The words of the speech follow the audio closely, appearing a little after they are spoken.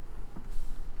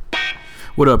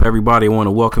What up, everybody? I want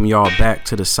to welcome y'all back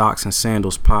to the Socks and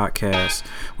Sandals podcast,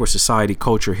 where society,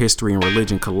 culture, history, and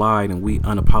religion collide, and we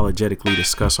unapologetically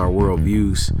discuss our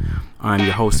worldviews. I'm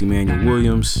your host, Emmanuel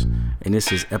Williams, and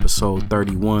this is episode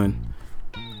 31.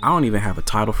 I don't even have a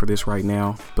title for this right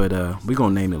now, but we're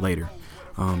going to name it later.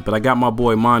 But I got my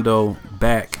boy Mondo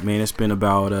back, man. It's been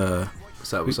about...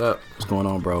 What's up? What's going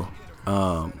on, bro?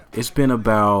 It's been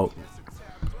about...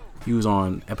 He was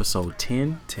on episode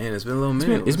 10. 10. It's been a little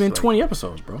minute. It's been 20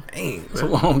 episodes, bro. Dang, it's a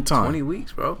long time. 20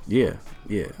 weeks, bro. Yeah.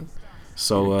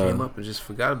 So you came up and just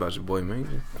forgot about your boy,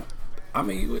 man. I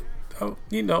mean,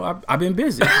 I've been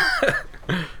busy.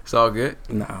 It's all good.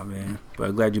 Nah, man. But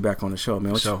I'm glad you're back on the show,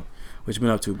 man. What you been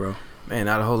up to, bro? Man,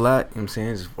 not a whole lot. You know what I'm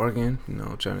saying? Just working,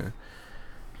 trying to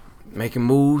making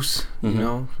moves, you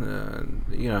know what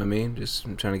I mean? Just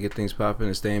trying to get things popping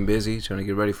and staying busy, trying to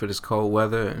get ready for this cold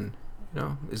weather, and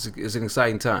it's an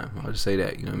exciting time. I'll just say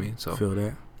that, you know what I mean? So feel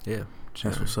that? Yeah.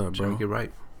 That's what's up, bro. Trying to get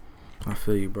right. I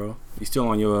feel you, bro. You still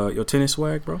on your tennis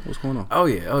swag, bro? What's going on? Oh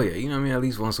yeah. You know what I mean? At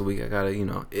least once a week I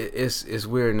gotta, it's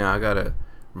weird now. I gotta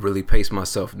really pace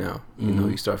myself now.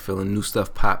 You start feeling new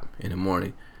stuff pop in the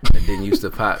morning. It didn't used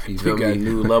to pop. You feel got me?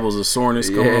 New levels of soreness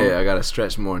going on. Yeah, I gotta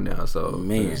stretch more now. So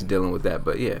man, just dealing with that.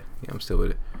 But yeah, I'm still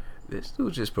with it. This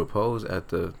dude just proposed at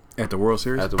the World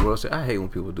Series. At the World Series, I hate when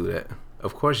people do that.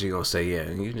 Of course you're gonna say yeah,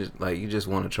 and you just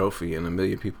won a trophy, and 1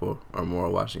 million people or more are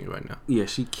watching you right now. Yeah,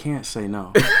 she can't say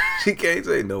no. She can't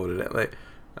say no to that. Like,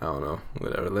 I don't know,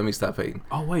 whatever. Let me stop hating.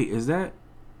 Oh wait, is that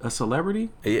a celebrity?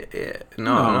 Yeah.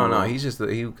 No. He's just I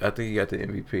think he got the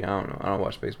MVP. I don't know. I don't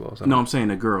watch baseball. So no, I'm saying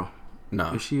the girl.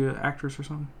 No. Is she an actress or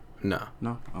something? No.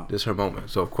 Oh. This is her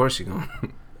moment. So of course she gonna.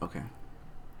 Okay.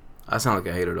 I sound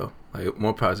like a hater though. Like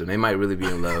more positive. They might really be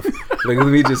in love. Like let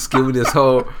me just give this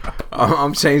whole.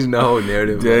 I'm changing the whole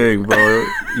narrative. Dang, bro.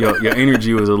 Your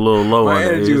energy was a little low. My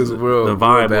on energy it. was real. The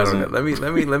vibe bad wasn't. on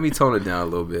that. Let me tone it down a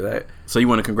little bit. Right? So you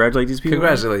want to congratulate these people?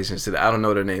 Congratulations to them. I don't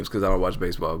know their names because I don't watch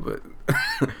baseball, but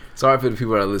sorry for the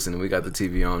people that are listening. We got the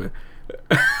TV on it,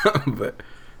 but.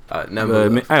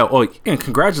 And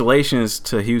congratulations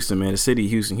to Houston, man. The city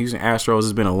of Houston Astros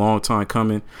has been a long time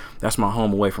coming. That's my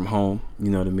home away from home.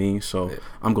 You know what I mean? So yeah.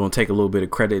 I'm gonna take a little bit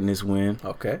of credit in this win.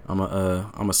 Okay. I'm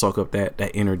gonna soak up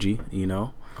that energy.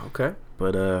 Okay.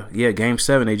 But Game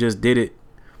 7 they just did it.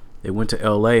 They went to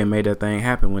LA and made that thing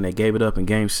happen when they gave it up in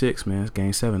Game 6. Man, it's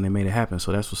Game 7 they made it happen.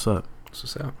 So that's what's up. That's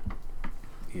what's up.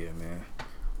 Yeah, man.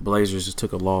 Blazers just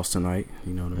took a loss tonight.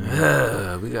 You know what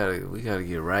I mean? We gotta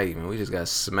get right, man. We just got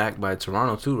smacked by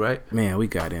Toronto too, right? Man, we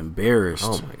got embarrassed.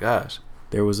 Oh my gosh.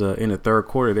 There was in the third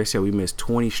quarter. They said we missed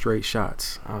 20 straight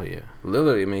shots. Oh yeah,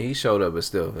 Lillard. I mean, he showed up, but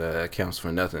still, that counts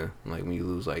for nothing. Like when you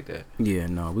lose like that. Yeah,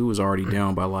 no, we was already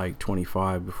down by like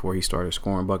 25 before he started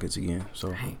scoring buckets again. So,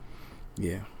 dang.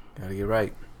 Yeah, gotta get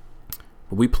right.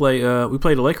 But we play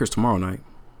the Lakers tomorrow night.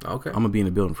 Okay, I'm gonna be in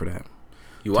the building for that.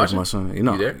 You watching? My son. You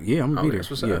there? Yeah, I'm gonna be there.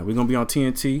 What's yeah, up? we're gonna be on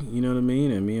TNT. You know what I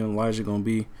mean? And me and Elijah gonna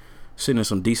be sitting in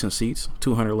some decent seats,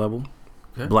 200 level,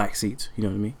 black seats. You know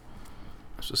what I mean?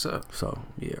 That's what's up. So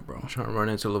yeah, bro. I'm trying to run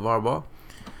into LeVar Ball.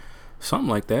 Something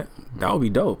like that. That would be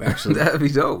dope. Actually, that'd be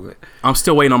dope. Man. I'm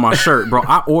still waiting on my shirt, bro.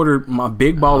 I ordered my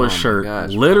Big Baller shirt.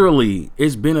 Gosh, literally, bro.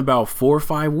 It's been about 4 or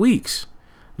 5 weeks.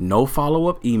 No follow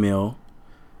up email.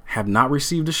 Have not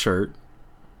received a shirt.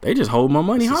 They just hold my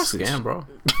money hostage. It's a scam, bro.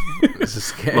 It's a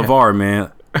scam. LeVar,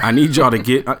 man, I need y'all to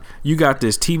get. You got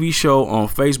this TV show on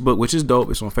Facebook, which is dope.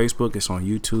 It's on Facebook. It's on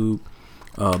YouTube.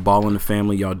 Ball in the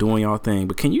Family. Y'all doing y'all thing.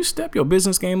 But can you step your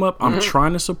business game up? I'm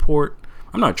trying to support.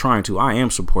 I'm not trying to. I am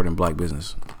supporting black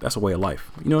business. That's a way of life.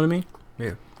 You know what I mean?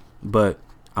 Yeah. But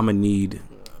I'm gonna need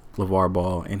LeVar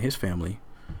Ball and his family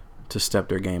to step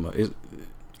their game up.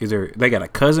 Is there? They got a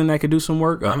cousin that could do some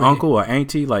work, uncle or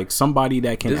auntie, like somebody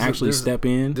that can actually step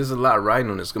in. There's a lot riding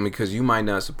on this because you might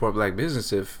not support black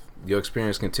business if your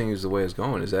experience continues the way it's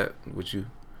going. Is that what you?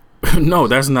 No,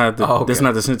 that's not the that's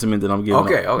not the sentiment that I'm getting.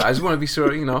 Okay. I just want to be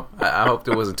sure. I hope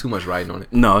there wasn't too much riding on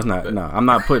it. No, it's not. But. No, I'm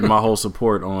not putting my whole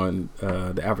support on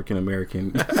the African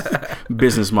American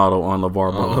business model on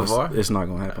LeVar Ball. It's not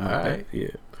gonna happen like that.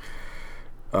 Yeah.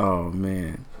 Oh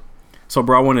man. So,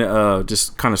 bro, I want to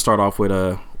just kind of start off with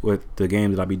the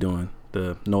game that I'll be doing,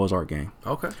 the Noah's Ark game.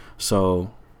 Okay.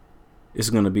 So, it's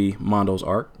going to be Mondo's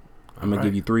Ark. I'm going to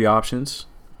give you 3 options.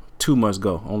 2 must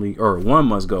go. One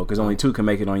must go because only 2 can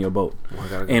make it on your boat.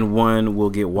 And 1 will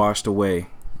get washed away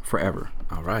forever.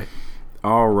 All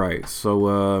right. So,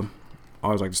 I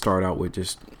always like to start out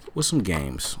with some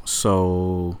games.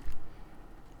 So,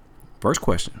 first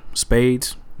question.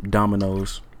 Spades,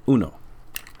 dominoes, Uno.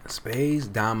 Spades,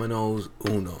 dominoes,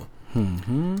 Uno.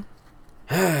 Mm-hmm.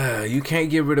 You can't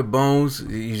get rid of Bones.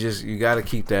 You got to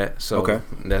keep that. So Okay.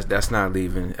 that's not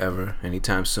leaving ever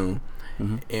anytime soon.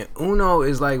 Mm-hmm. And Uno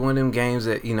is like one of them games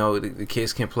that the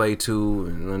kids can play too,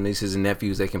 and the nieces and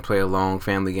nephews they can play a long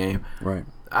family game. Right.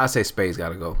 I say Spades got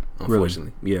to go.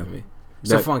 Unfortunately, Really? Yeah. I mean,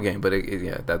 it's a fun game, but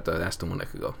that's the one that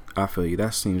could go. I feel you.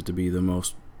 That seems to be the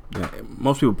most.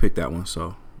 Most people pick that one.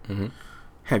 So,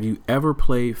 have you ever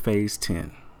played Phase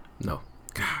 10? No.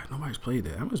 God, nobody's played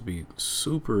that. That must be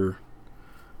super.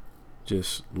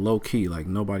 Just low key, like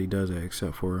nobody does that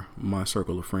except for my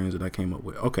circle of friends that I came up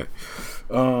with. Okay,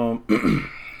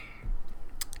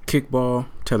 kickball,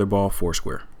 tetherball,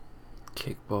 Foursquare.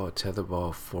 Kickball,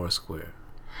 tetherball, Foursquare.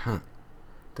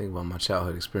 Think about my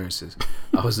childhood experiences.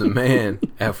 I was a man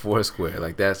at Foursquare.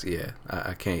 Like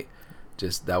I can't.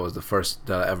 Just that was the first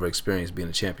that I ever experienced being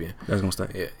a champion. That's gonna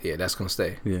stay. Yeah, that's gonna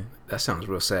stay. Yeah, that sounds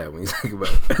real sad when you think about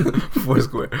it.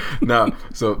 Foursquare. No,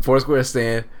 so Foursquare is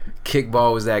staying.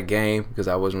 Kickball was that game because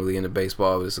I wasn't really into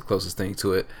baseball. It was the closest thing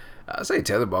to it. I say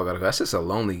tetherball gotta go. That's just a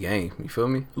lonely game. You feel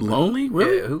me? Lonely,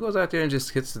 really? Yeah. Who goes out there and just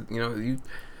hits?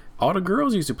 All the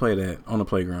girls used to play that on the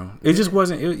playground. It just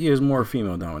wasn't. It was more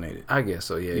female dominated. I guess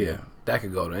so. Yeah. That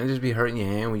could go though, and just be hurting your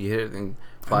hand when you hit it and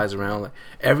flies around. Like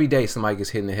every day, somebody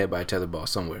gets hit in the head by a tetherball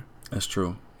somewhere. That's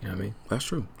true. You know what I mean? That's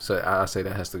true. So I say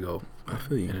that has to go. I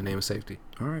feel you. In the name of safety.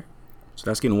 All right. So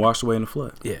that's getting washed away in the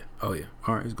flood. Yeah. Oh yeah.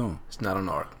 All right, it's gone. It's not on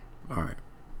the arc. All right.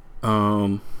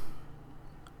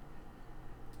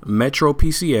 Metro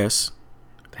PCS.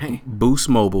 Dang. Boost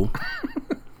Mobile.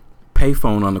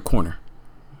 Payphone on the corner.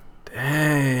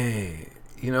 Dang.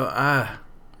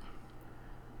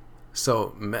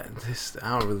 So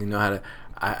I don't really know how to.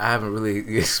 I haven't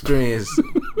really experienced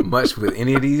much with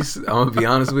any of these. I'm gonna be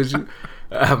honest with you.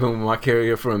 I've been with my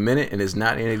carrier for a minute, and it's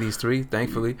not any of these three,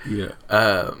 thankfully. Yeah.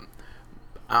 I'm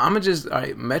gonna just all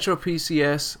right. Metro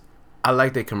PCS. I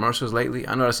like their commercials lately.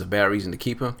 I know that's a bad reason to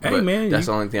keep them. Hey but man, that's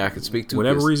the only thing I could speak to.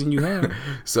 Whatever reason you have.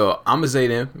 So I'm gonna say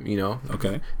them.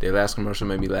 Okay. Their last commercial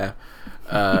made me laugh.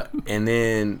 And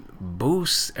then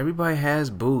Boost. Everybody has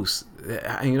Boost.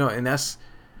 And that's.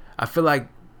 I feel like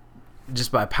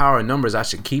just by power of numbers, I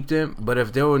should keep them. But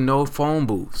if there were no phone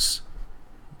booths,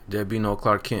 there'd be no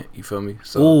Clark Kent. You feel me?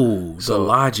 So the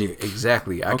logic.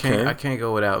 Exactly. I can't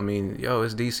go without. I mean,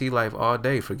 it's DC life all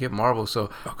day. Forget Marvel.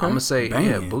 So I'm gonna say,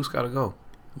 Boost gotta go.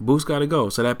 Boost gotta go.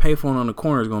 So that payphone on the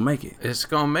corner is gonna make it. It's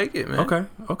gonna make it, man.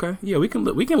 Okay. Yeah, we can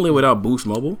live without Boost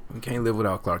Mobile. We can't live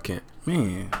without Clark Kent.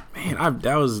 Man,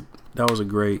 that was a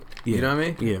great. Yeah. You know what I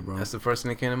mean? Yeah, bro. That's the first thing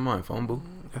that came to mind. Phone booth.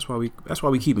 That's why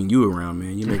we keeping you around,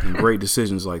 man. You're making great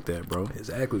decisions like that, bro.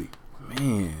 Exactly.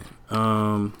 Man.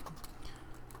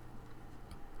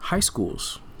 High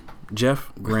schools.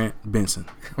 Jeff, Grant, Benson.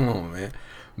 Come on, man.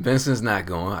 Benson's not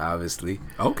going, obviously.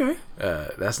 Okay.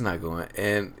 That's not going.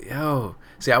 And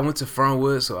see, I went to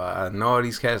Fernwood, so I know all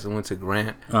these cats that went to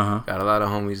Grant. Got a lot of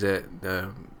homies that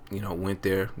went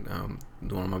there.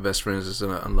 One of my best friends is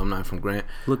an alumni from Grant.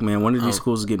 Look, man, one of these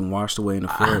schools is getting washed away in the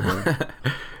flood,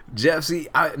 bro. Jeff, see,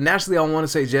 naturally I want to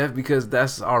say Jeff because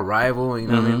that's our rival. You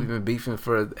know what I mean? We've been beefing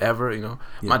forever.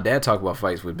 My dad talked about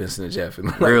fights with Benson and Jeff.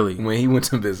 And really? When he went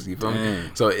to business, you feel me?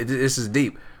 So this is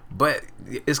deep. But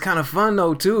it's kind of fun,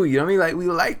 though, too. You know what I mean? Like, we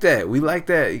like that. We like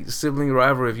that sibling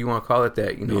rivalry, if you want to call it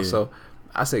that. Yeah. So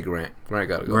I say Grant. Grant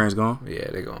got to go. Grant's gone?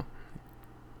 Yeah, they're gone.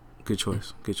 Good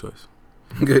choice. Good choice.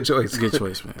 Good choice. Good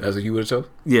choice, man. That's what you would have chose?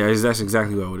 Yeah, that's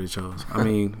exactly what I would have chose. I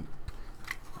mean,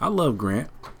 I love Grant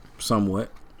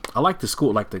somewhat. I like the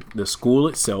school, like the school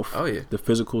itself. Oh yeah, the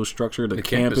physical structure, the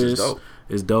campus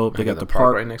is dope. They got the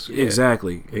park right next to it.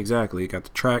 Exactly. It got the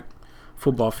track,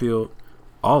 football field,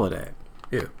 all of that.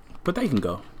 Yeah, but they can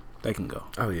go.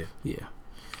 Oh yeah, yeah.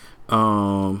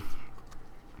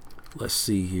 Let's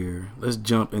see here. Let's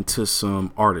jump into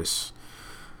some artists.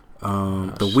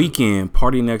 The Weeknd,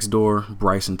 Party Next Door,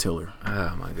 Bryson Tiller.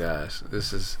 Oh my gosh,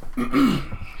 this is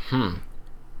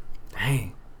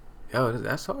dang,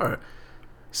 that's hard.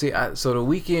 See, so The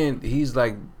Weeknd, he's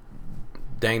like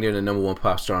dang near the number one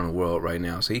pop star in the world right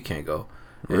now, so he can't go.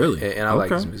 Really? And I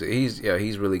like his music.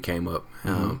 He's really came up.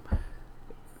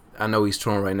 I know he's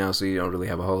touring right now, so you don't really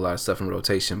have a whole lot of stuff in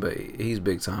rotation, but he's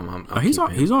big time. He's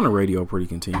on the radio pretty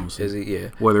continuously. Is he? Yeah.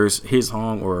 Whether it's his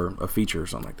song or a feature or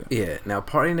something like that. Yeah. Now,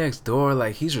 Party Next Door,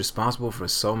 like, he's responsible for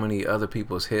so many other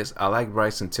people's hits. I like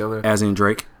Bryson Tiller. As in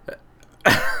Drake?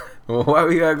 Why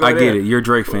we gotta go there? I get it. You're a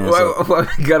Drake fan. Why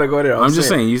we gotta go there? I'm just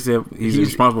saying. You said he's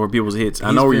responsible for people's hits.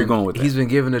 I know where you're going with that. He's been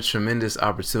given a tremendous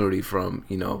opportunity from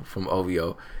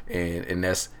OVO, and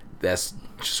that's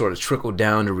sort of trickled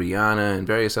down to Rihanna and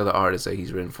various other artists that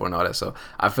he's written for and all that. So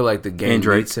I feel like the game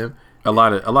needs him. A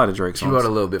lot of Drake songs. He wrote a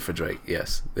little bit for Drake.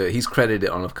 Yes, he's credited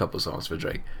on a couple songs for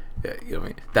Drake. Yeah, you know what I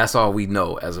mean? That's all we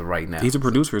know as of right now. He's a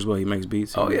producer as well. He makes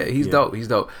beats. Oh yeah, he's dope. He's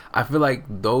dope. I feel like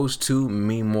those two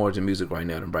mean more to music right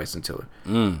now than Bryson Tiller.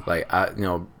 Like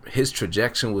his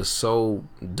trajectory was so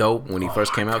dope when he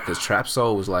first came out because Trap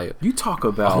Soul was like, you talk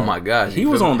about, oh my gosh, he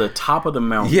was on the top of the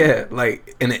mountain. Yeah,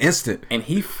 like in an instant, and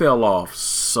he fell off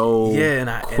so quickly. And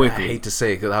I hate to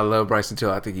say it because I love Bryson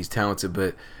Tiller. I think he's talented,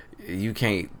 but you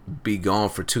can't be gone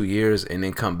for 2 years and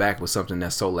then come back with something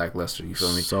that's so lackluster. You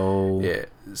feel me? So yeah.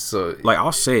 So like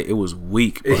I'll say it was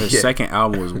weak, but his second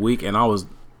album was weak, and I was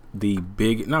I want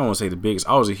to say the biggest.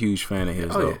 I was a huge fan of his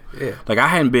though. Yeah. Like I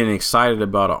hadn't been excited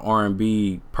about an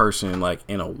R&B person like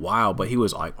in a while, but he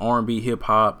was like R&B, hip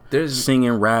hop,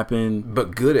 singing, rapping,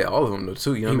 but good at all of them though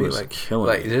too. You know what I mean? Like killing.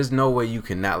 Like there's no way you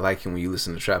can not like him when you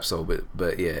listen to Trap Soul.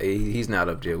 But yeah, he's not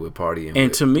up there with Party.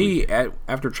 And to me,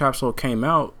 after Trap Soul came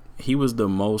out, he was the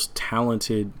most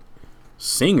talented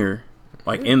singer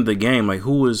like in the game. Like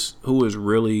who was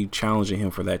really challenging him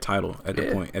for that title at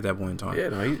that point in time. Yeah,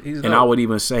 no, he's and I would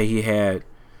even say he had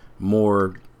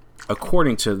more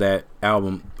according to that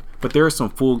album, but there is some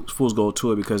fool's gold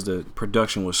to it because the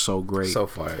production was so great. So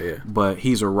far, yeah. But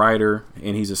he's a writer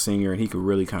and he's a singer and he could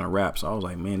really kind of rap. So I was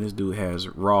like, man, this dude has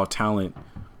raw talent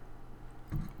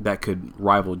that could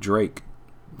rival Drake.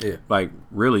 Yeah. Like,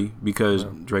 really, because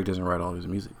Drake doesn't write all his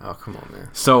music. Oh, come on, man.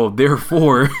 So,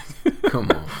 therefore... Come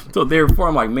on. So, therefore,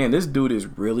 I'm like, man, this dude is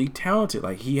really talented.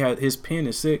 Like, his pen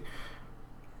is sick.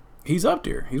 He's up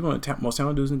there. He's one of the most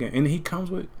talented dudes in the game. And he comes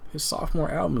with his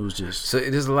sophomore album. It was just... So,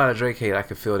 there's a lot of Drake hate. I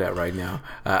can feel that right now.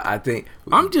 I think...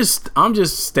 I'm just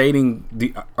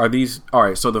stating... Are these... All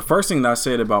right, so the first thing that I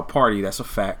said about Party, that's a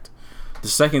fact. The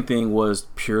second thing was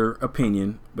pure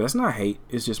opinion. But that's not hate.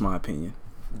 It's just my opinion.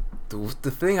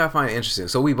 The thing I find interesting,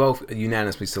 so we both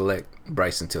unanimously select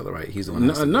Bryson Tiller, right? He's the one.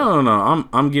 No.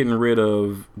 I'm getting rid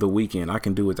of The Weeknd. I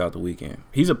can do without The Weeknd.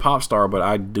 He's a pop star, but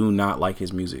I do not like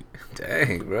his music.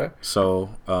 Dang, bro. So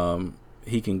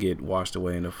he can get washed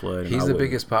away in the flood. He's the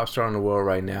biggest pop star in the world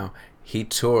right now. He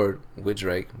toured with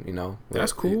Drake. You know,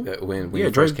 that's cool. When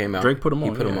he first came out, Drake put him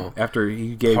on. After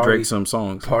he gave Drake some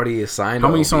songs. Party is signed. How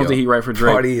many songs did he write for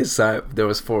Drake? Party is signed. There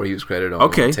was 4 he was credited on.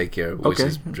 Okay. Take Care, which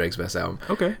is Drake's best album.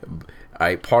 Okay. All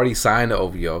right. Party signed to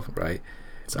OVO, right?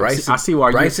 So I see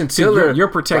why Bryson Tiller. You're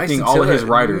protecting Bryson all Tiller, of his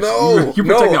writers. No, you're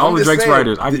protecting all of Drake's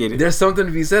writers. I get it. There's something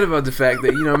to be said about the fact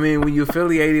that, you know what I mean, when you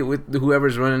affiliated with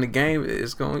whoever's running the game,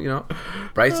 it's going, you know.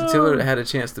 Bryson Tiller had a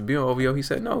chance to be on OVO. He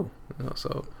said no. You know,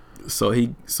 so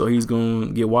he's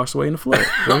gonna get washed away in the flood.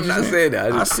 I'm not saying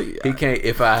that. I see. He can't.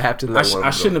 If I have to let one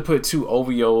I shouldn't have put 2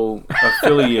 OVO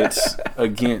affiliates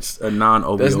against a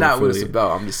non-OVO. That's not affiliate. what it's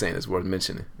about. I'm just saying it's worth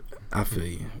mentioning. I feel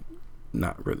you.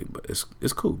 Not really, but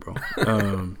it's cool, bro.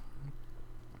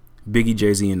 Biggie,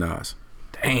 Jay-Z, and Nas.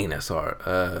 Dang, that's hard.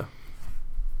 All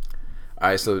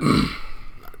right, so I'm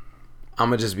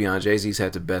gonna just be honest. Jay-Z's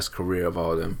had the best career of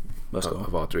all of them.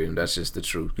 Of all 3 of them. That's just the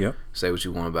truth. Yep. Say what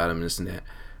you want about him, this and that.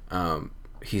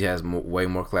 He has way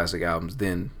more classic albums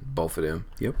than both of them.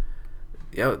 Yep.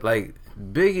 Yeah, like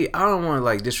Biggie, I don't want to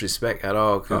like disrespect at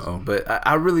all, but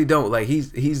I really don't. Like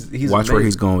he's watch amazing. Where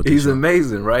he's going with this. He's show.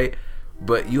 Amazing, right?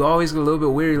 But you always get a little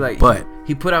bit weary. Like, but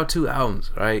he put out 2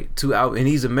 albums, right? 2 albums, and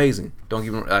he's amazing. Don't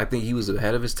get me wrong. I think he was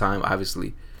ahead of his time,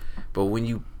 obviously. But when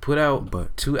you put out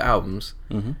 2 albums,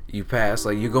 you pass.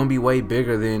 Like you're gonna be way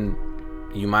bigger than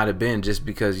you might have been just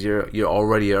because you're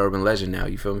already an urban legend now.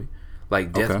 You feel me?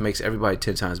 Like death makes everybody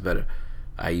 10 times better.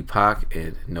 I.e. Pac,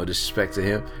 and no disrespect to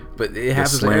him, but it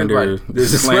happens to everybody.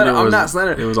 This is slander. I'm not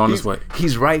slandering. It was on display.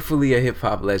 He's rightfully a hip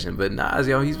hop legend, but Nas,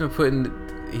 yo, he's been putting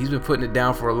it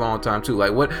down for a long time too.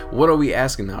 Like what are we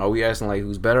asking now? Are we asking like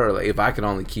who's better, or like if I could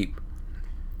only keep?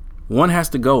 One has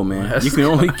to go, man. You can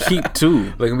only keep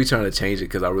 2. Like me trying to change it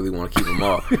because I really want to keep them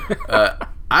all.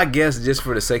 I guess just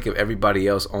for the sake of everybody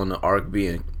else on the arc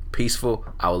being peaceful,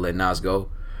 I will let Nas go.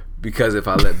 Because if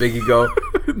I let Biggie go,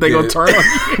 they gonna turn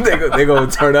up. they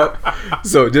gonna turn up.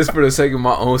 So just for the sake of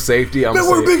my own safety, I'm gonna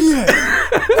say, where Biggie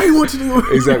at? They want to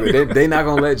do exactly. They not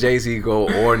gonna let Jay-Z go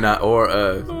or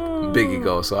Biggie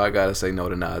go. So I gotta say no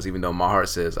to Nas, even though my heart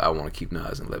says I want to keep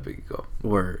Nas and let Biggie go.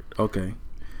 Word. Okay.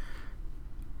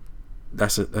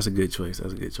 That's a good choice.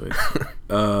 That's a good choice.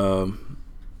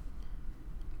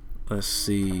 Let's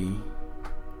see.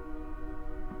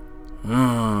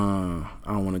 I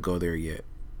don't want to go there yet.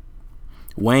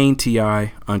 Wayne,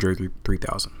 T.I., Andre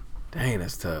 3000. Dang,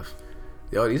 that's tough.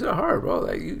 Yo, these are hard, bro.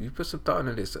 Like you put some thought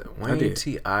into this. Wayne,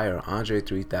 T.I., or Andre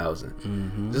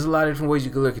 3000. There's a lot of different ways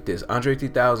you can look at this. Andre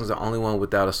 3000 is the only one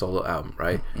without a solo album,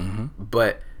 right?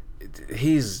 But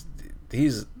he's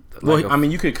like I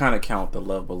mean, you could kind of count the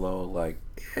Love Below, like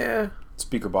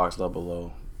Speaker Box Love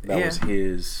Below. That was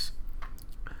his.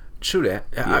 True that.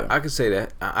 Yeah. I could say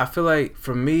that. I feel like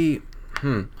for me,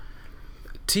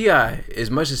 T.I.,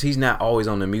 as much as he's not always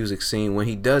on the music scene, when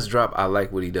he does drop, I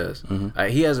like what he does.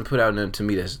 He hasn't put out nothing to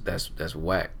me that's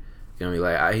whack. You know what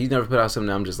I mean? Like he's never put out something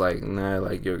that I'm just like, nah,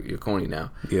 like you're corny now.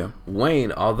 Yeah.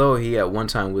 Wayne, although he at one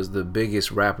time was the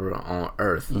biggest rapper on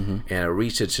earth and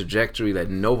reached a trajectory that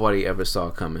nobody ever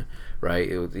saw coming. Right?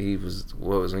 He was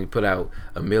when he put out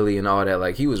A Million, all that.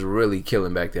 Like he was really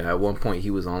killing back then. At one point,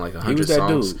 he was on like 100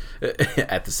 songs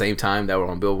at the same time that were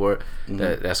on Billboard.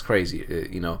 That's crazy.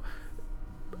 You know.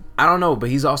 I don't know, but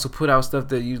he's also put out stuff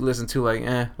that you listen to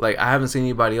like I haven't seen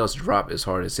anybody else drop as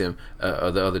hard as him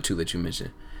or the other two that you mentioned.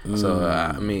 So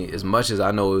I mean, as much as I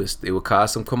know it would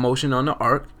cause some commotion on the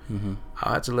arc,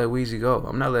 I had to let Weezy go.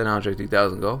 I'm not letting Andre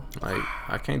 3000 go. Like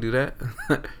I can't do that.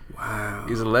 Wow,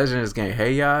 he's a legend in this game.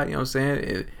 Hey y'all, you know what I'm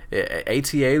saying?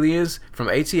 AT Aliens, from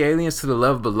AT Aliens to The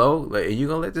Love Below. Like, are you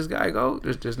gonna let this guy go?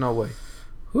 There's no way.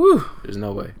 Whew. There's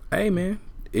no way. Hey man,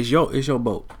 it's your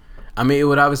boat. I mean, it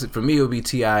would obviously for me it would be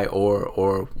T.I.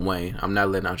 or Wayne. I'm not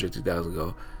letting Andre 3000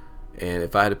 go. And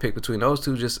if I had to pick between those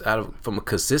two, just from a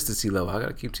consistency level, I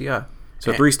gotta keep T.I.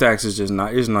 So 3 Stacks is just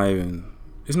not. It's not even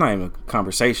a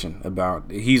conversation about.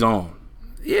 He's on.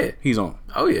 Yeah, he's on.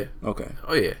 Oh yeah. Okay.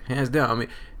 Oh yeah, hands down. I mean,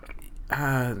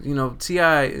 you know,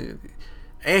 T.I.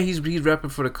 and he's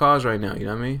repping for the cause right now. You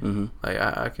know what I mean? Like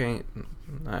I can't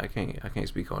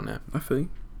speak on that. I feel you.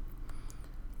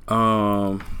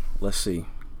 Let's see.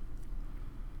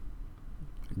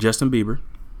 Justin Bieber,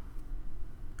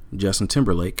 Justin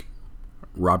Timberlake,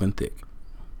 Robin Thicke.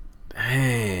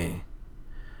 Dang,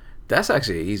 that's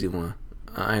actually an easy one.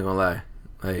 I ain't gonna lie.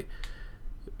 Like,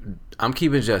 I'm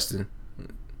keeping Justin.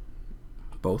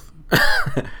 Both.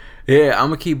 Yeah, I'm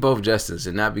gonna keep both Justins,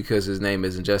 and not because his name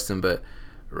isn't Justin, but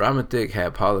Robin Thicke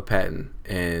had Paula Patton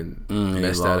and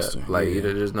messed that up. Like,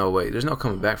 there's no way. There's no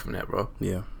coming back from that, bro.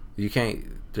 Yeah. You can't.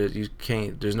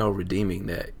 There's no redeeming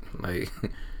that. Like.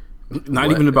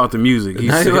 Not even about the music.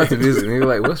 Not even about the music. You're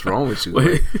like, what's wrong with you?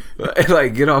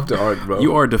 Like, get off the arc, bro.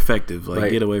 You are defective.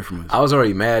 Like, get away from us. I was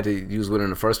already mad that you was with her in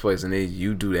the first place, and then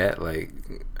you do that. Like,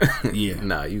 yeah.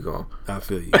 Nah, you gone. I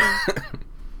feel you.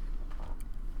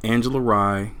 Angela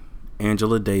Rye,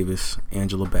 Angela Davis,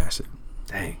 Angela Bassett.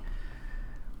 Dang.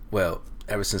 Well,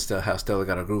 ever since how Stella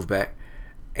got her groove back,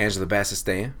 Angela Bassett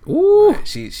staying. Ooh.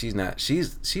 She's not.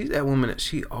 She's that woman that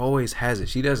she always has it.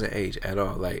 She doesn't age at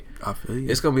all. Like, I feel you.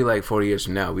 It's gonna be like 40 years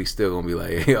from now. We still gonna be like,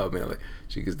 hey, yo, man, like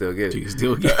she can still get it. She can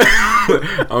still get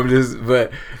it.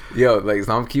 But yo, like,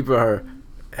 so I'm keeping her.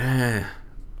 And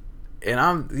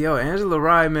Angela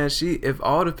Rye, man. If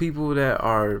all the people that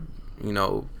are, you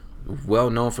know, well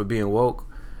known for being woke,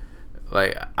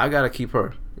 like, I gotta keep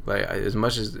her. Like, as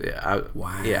much as I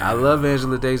love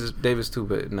Angela Davis too,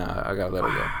 but nah, I gotta let her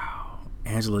go.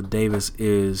 Angela Davis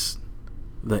is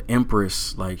the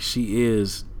empress. Like, she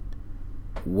is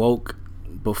woke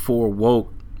before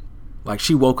woke. Like,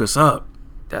 she woke us up.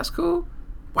 That's cool.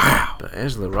 Wow. But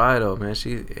Angela Rye though, man,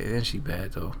 she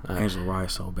bad though. Angela Rye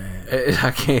is so bad.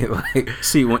 I can't like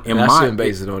see when I shouldn't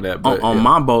base it on that. But on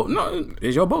my boat, no,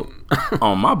 it's your boat.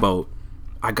 On my boat,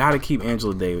 I gotta keep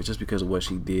Angela Davis just because of what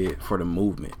she did for the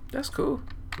movement. That's cool.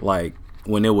 Like,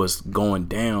 when it was going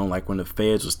down, like when the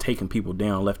feds was taking people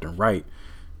down left and right,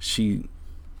 she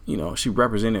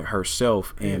represented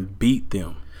herself and beat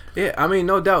them. Yeah, I mean,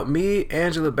 no doubt. Me,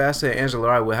 Angela Bassett, and Angela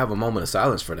Rye would have a moment of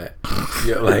silence for that.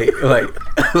 Yeah, like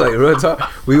real talk.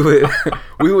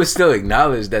 We would still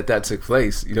acknowledge that took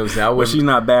place. You know what I'm saying? But she's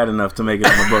not bad enough to make it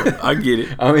on the boat. I get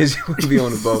it. I mean, she wouldn't be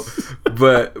on the boat,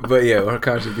 but yeah, her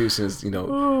contributions. You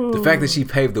know, the fact that she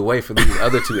paved the way for these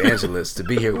other two Angelas to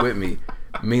be here with me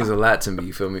means a lot to me.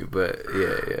 You feel me? But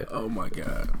yeah. Oh my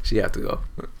God, she have to go.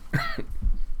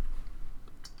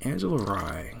 Angela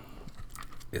Rye.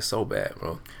 It's so bad,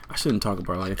 bro. I shouldn't talk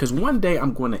about her like that because one day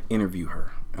I'm going to interview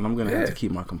her and I'm going to have to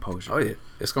keep my composure. Oh yeah,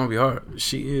 it's going to be hard.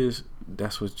 She is.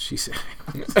 That's what she said.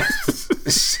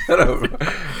 Shut up, bro.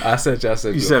 I said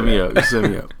you set me up. You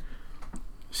set me up.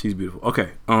 She's beautiful. Okay.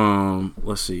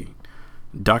 Let's see.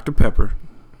 Dr. Pepper,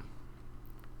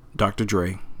 Dr.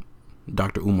 Dre,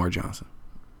 Dr. Umar Johnson.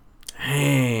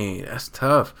 Hey, that's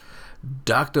tough.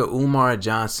 Dr. Umar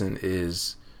Johnson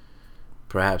is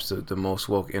perhaps the most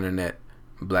woke internet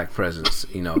black presence.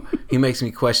 You know, he makes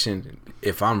me question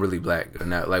if I'm really black or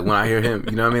not. Like, when I hear him,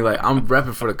 you know what I mean? Like, I'm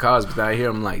repping for the cause, but I hear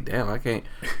him like, damn, I can't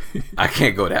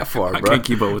go that far, bro. I can't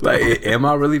keep up with that. Like, am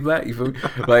I really black? You feel me?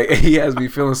 Like, he has me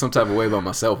feeling some type of way about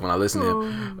myself when I listen to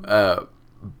him.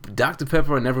 Dr.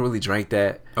 Pepper, I never really drank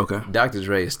that. Okay. Dr.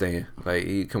 Dre is staying.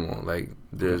 Like, come on. Like,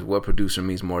 there's what producer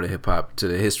means more to hip hop, to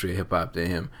the history of hip hop than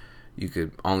him. You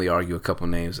could only argue a couple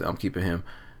names. I'm keeping him.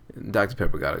 Dr.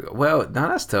 Pepper gotta go. Well, now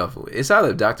that's tough. It's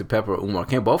either Dr. Pepper or Umar.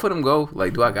 Can both of them go?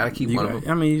 Like, do I gotta keep one of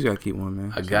them? I mean, you gotta keep one,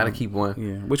 man. I gotta keep one.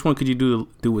 Yeah. Which one could you do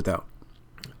without?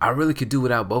 I really could do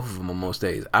without both of them on most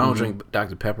days. I don't drink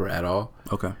Dr. Pepper at all.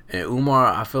 Okay. And Umar,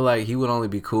 I feel like he would only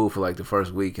be cool for like the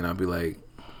first week, and I'd be like,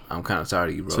 I'm kind of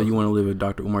tired of you, bro. So you want to live with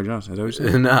Dr. Umar Johnson? Is that what you're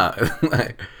saying? Nah.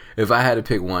 Like, if I had to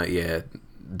pick one, yeah,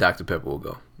 Dr. Pepper will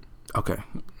go. Okay.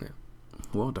 Yeah.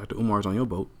 Well, Dr. Umar's on your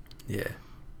boat. Yeah.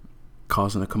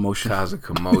 Causing a commotion.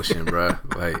 Bro.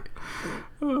 Like,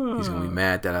 he's gonna be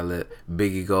mad that I let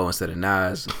Biggie go instead of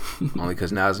Nas, only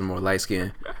because Nas is more light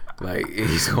skinned. Like,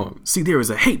 he's going. See, there is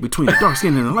a hate between the dark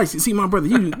skin and the light skin. See, my brother,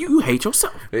 you hate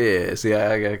yourself. Yeah. See,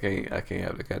 I can't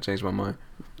have that. I changed my mind.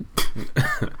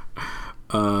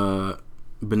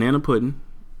 Banana pudding,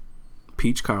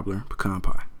 peach cobbler, pecan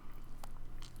pie.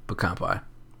 Pecan pie.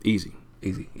 Easy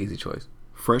choice.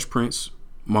 Fresh Prince,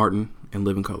 Martin, and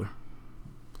Living Color.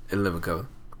 And Living Color.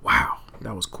 Wow,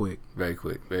 that was quick. Very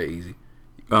quick, very easy.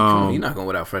 You're not going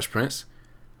without Fresh Prince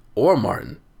or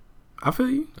Martin. I feel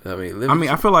you.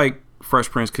 I feel like Fresh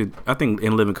Prince could. I think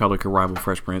In Living Color could rival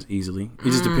Fresh Prince easily. It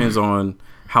just depends on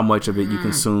how much of it you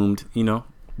consumed, you know.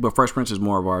 But Fresh Prince is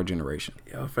more of our generation.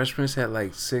 Yo, Fresh Prince had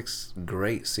like 6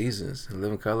 great seasons. And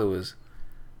Living Color was.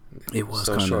 It was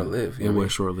so short lived. It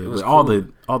was short lived. But cool.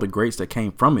 all the greats that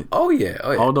came from it. Oh yeah.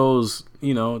 All those,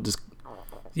 you know, just.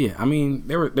 Yeah, I mean,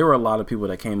 there were a lot of people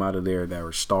that came out of there that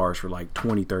were stars for like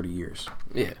 20, 30 years.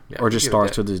 Yeah. Or just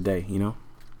stars to this day, you know?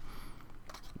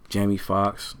 Jamie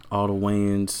Foxx, Alda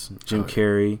Wayans, Jim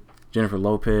Carrey, Jennifer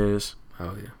Lopez.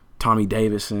 Oh, yeah. Tommy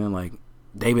Davidson, like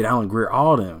David Allen Greer,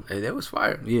 all them. Hey, that was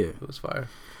fire. Yeah. It was fire.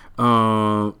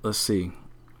 Let's see.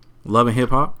 Love and Hip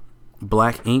Hop,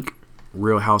 Black Ink,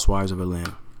 Real Housewives of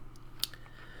Atlanta.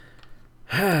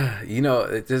 You know,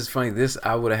 this is funny. This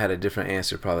I would have had a different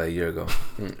answer probably a year ago.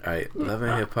 All right, Love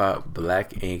and Hip Hop,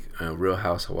 Black Ink, and Real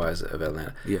Housewives of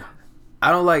Atlanta. Yeah,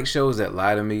 I don't like shows that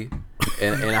lie to me,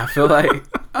 and I feel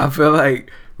like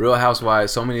Real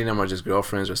Housewives. So many of them are just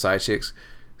girlfriends or side chicks.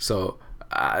 So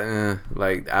I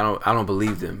don't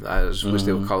believe them. I just wish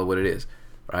they would call it what it is.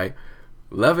 Right.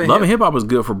 Love and Hip Hop was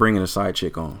good for bringing a side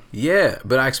chick on. Yeah,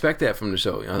 but I expect that from the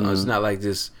show. It's not like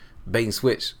this bait and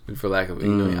switch, for lack of it.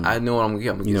 You know, I know what I'm gonna get.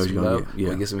 I'm gonna get some love. I'm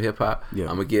gonna get some hip hop. Yeah.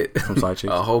 I'm gonna get some side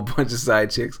chicks. A whole bunch of side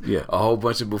chicks. Yeah. A whole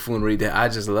bunch of buffoonery that I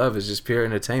just love. It's just pure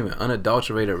entertainment,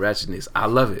 unadulterated ratchetness. I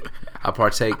love it. I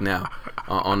partake now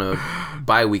on a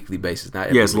bi-weekly basis. Not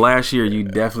every week. Last year you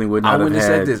definitely would not. I wouldn't have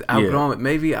said this.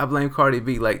 Maybe I blame Cardi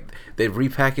B. Like, they've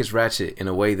repackaged ratchet in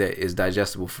a way that is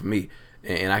digestible for me.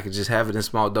 And I could just have it in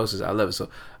small doses. I love it. So,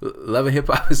 Love and Hip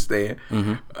Hop is staying.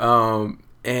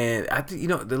 And I think, you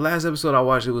know, the last episode I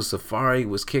watched, it was Safari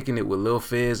was kicking it with Lil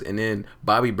Fizz, and then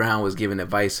Bobby Brown was giving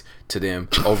advice to them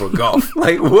over golf.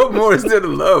 Like, what more is there to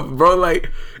love, bro?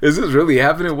 Like, is this really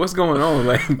happening? What's going on?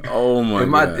 Like, oh my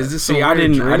god, is this? See, I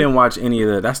didn't watch any of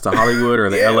that. That's the Hollywood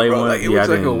or the LA bro, one. Like, it was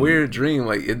like a weird dream.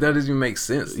 Like, it doesn't even make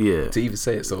sense. Yeah. To even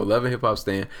say it. So, Love and Hip Hop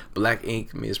stand. Black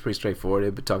Ink. I mean, it's pretty straightforward.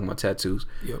 They've been talking about tattoos.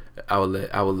 Yep. I would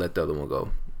let the other one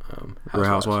go. Real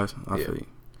Housewives. I feel you.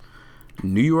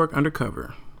 New York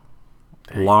Undercover.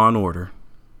 Law and Order,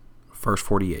 First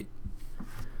 48.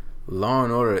 Law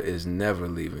and Order is never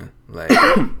leaving. Like,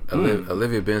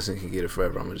 Olivia Benson can get it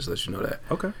forever. I'm gonna just let you know that.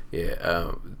 Okay.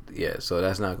 Yeah. Yeah. So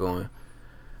that's not going.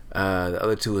 The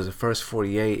other two is the First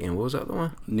 48, and what was the other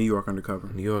one? New York Undercover.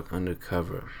 New York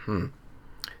Undercover.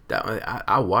 That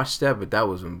I watched that, but that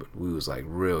was when we was like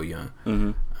real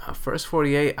young. First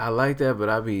 48, I like that, but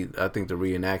I think the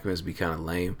reenactments be kind of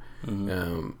lame.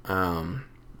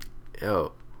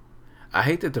 I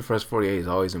hate that the First 48 is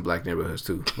always in black neighborhoods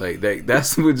too. Like,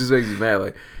 that's what just makes me mad.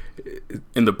 Like,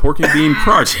 in the Pork and Bean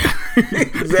Project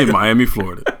in Miami,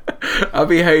 Florida. I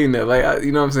be hating that. Like,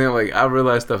 you know what I'm saying? Like, I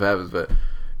realize stuff happens, but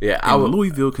yeah,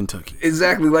 Louisville, Kentucky.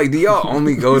 Exactly. Like, do y'all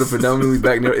only go to predominantly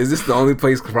black neighborhoods? Is this the only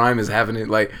place crime is happening?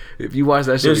 Like, if you watch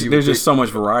that show, there's just so much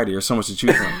variety. There's so much to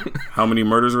choose from. How many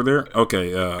murders were there?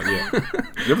 Okay, yeah.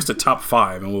 Give us the top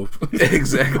 5, and we'll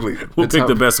exactly we'll pick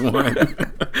the best one.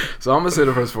 So I'm gonna say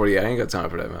the First 48. I ain't got time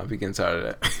for that, man. I'm getting tired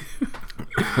of that.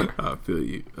 I feel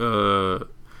you.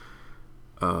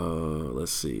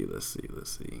 Let's see. Let's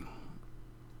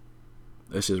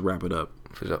just wrap it up.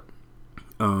 For sure.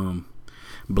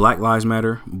 Black Lives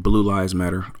Matter, Blue Lives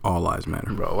Matter, All Lives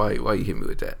Matter. Bro, why you hit me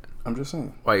with that? I'm just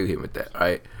saying. Why you hit me with that? All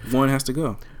right. One has to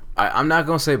go. I'm not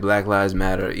gonna say Black Lives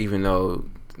Matter, even though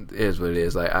it is what it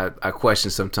is. Like, I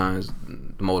question sometimes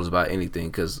the motives about anything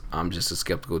because I'm just a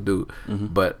skeptical dude.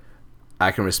 But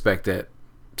I can respect that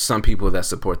some people that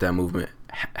support that movement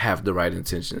have the right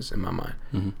intentions in my mind.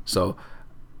 So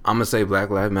I'm gonna say Black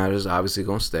Lives Matter is obviously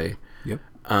gonna stay. Yep.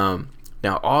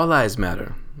 Now, All Lives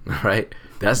Matter, right?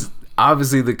 That's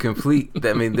obviously the complete.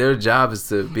 I mean, their job is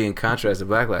to be in contrast to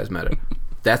Black Lives Matter.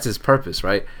 That's its purpose,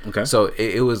 right? Okay. So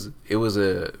it was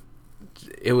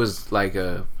like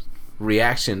a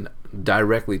reaction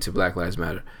directly to Black Lives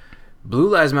Matter. Blue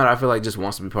Lives Matter, I feel like, just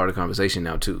wants to be part of the conversation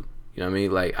now too. You know what I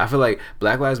mean? Like, I feel like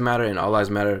Black Lives Matter and All Lives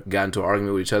Matter got into an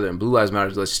argument with each other, and Blue Lives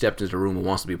Matter just stepped into the room and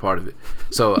wants to be part of it.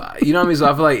 So, you know what I mean? So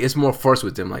I feel like it's more forced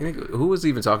with them. Like, nigga, who was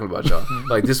even talking about y'all?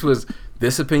 Like, this was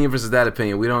this opinion versus that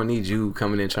opinion. We don't need you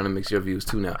coming in trying to mix your views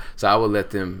too now. So I would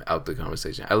let them out the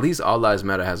conversation. At least All Lives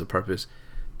Matter has a purpose.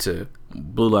 To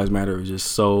Blue Lives Matter is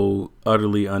just so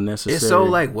utterly unnecessary. It's so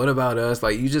like, what about us?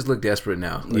 Like, you just look desperate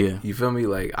now. Like, yeah, you feel me?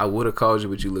 Like, I would have called you,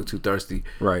 but you look too thirsty.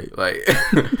 Right. Like,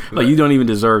 like you don't even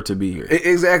deserve to be here.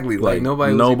 Exactly. Like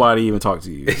nobody even talked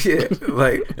to you. Yeah.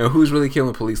 Like, and who's really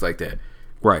killing police like that?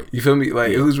 Right. You feel me?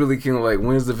 Like, who's really killing? Like,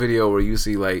 when's the video where you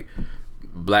see like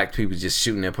black people just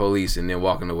shooting at police and then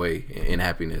walking away in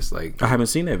happiness? Like, I haven't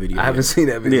seen that video. I haven't seen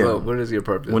that video. Yeah. So what is your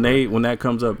purpose? When that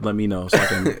comes up, let me know so I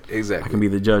can exactly. I can be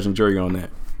the judge and jury on that.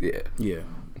 Yeah. Yeah.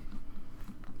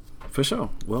 For sure.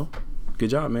 Well, good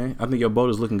job, man. I think your boat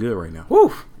is looking good right now.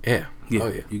 Woo. Yeah. Yeah. Oh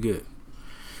yeah. You good.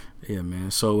 Yeah,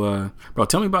 man. So, bro,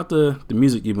 tell me about the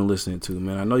music you've been listening to,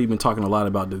 man. I know you've been talking a lot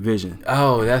about Division.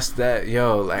 Oh, that's that.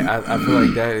 Yo, like I feel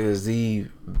like that is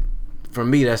for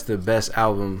me, that's the best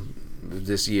album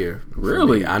this year.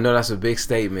 Really? I know that's a big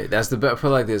statement. That's the best. I feel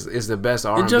like this is the best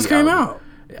R&B. It just came album.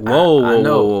 out.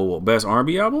 Whoa. Best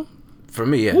R&B album? For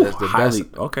me, yeah, that's the best.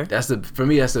 Okay. For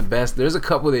me, that's the best. There's a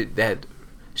couple that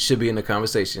should be in the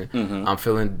conversation. Mm-hmm. I'm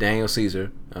feeling Daniel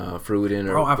Caesar, Fruit in.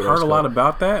 I've heard a lot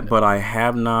about that, but I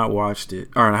have not watched it,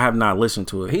 or I have not listened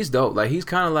to it. He's dope. Like, he's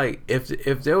kind of like,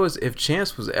 if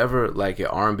Chance was ever like an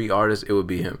R&B artist, it would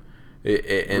be him.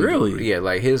 And really? Yeah,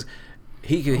 like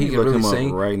he can really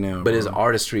sing right now, but his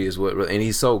artistry is what, and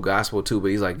he's so gospel too. But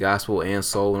he's like gospel and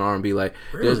soul and R&B. Like,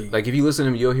 really? Like, if you listen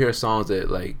to him, you'll hear songs that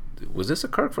like, was this a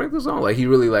Kirk Franklin song? Like, he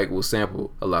really like will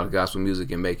sample a lot of gospel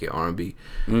music and make it R&B.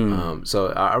 So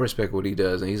I respect what he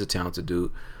does, and he's a talented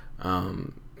dude.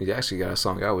 He's actually got a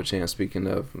song out with Chance, speaking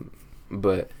of,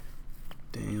 but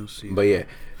yeah,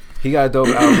 he got a dope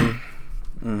album.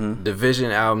 Mm-hmm. Division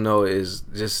album though is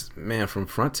just, man, from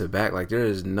front to back, like, there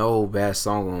is no bad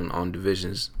song on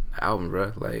Division's album,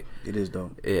 bro. Like, it is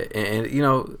dope. Yeah, and you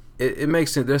know, it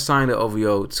makes sense. They're signed to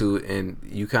OVO too, and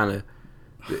you kind of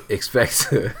expect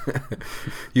to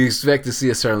see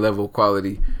a certain level of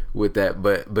quality with that.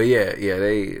 But yeah,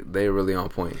 they're really on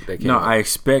point. I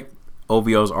expect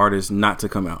OVO's artists not to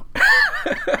come out,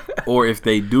 or if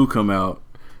they do come out,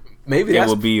 maybe it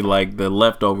will be like the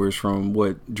leftovers from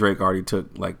what Drake already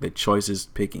took, like the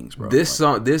choicest pickings, bro. This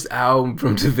album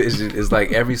from Division is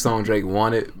like every song Drake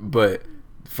wanted, but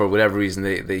for whatever reason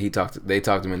they talked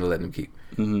him into letting him keep.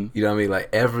 Mm-hmm. You know what I mean? Like,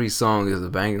 every song is a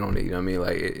banger on it. You know what I mean?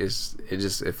 Like,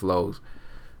 it flows.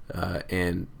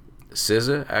 And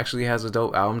SZA actually has a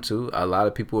dope album too. A lot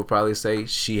of people would probably say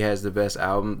she has the best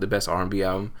R&B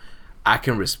album. I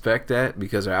can respect that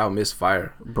because her album is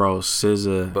fire, bro.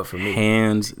 SZA, but for me,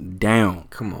 hands down.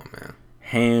 Come on, man.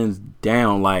 Hands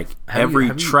down. Like,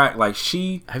 every track, like,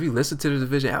 she. Have you listened to the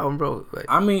Division album, bro? Like,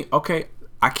 I mean, okay,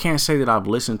 I can't say that I've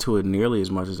listened to it nearly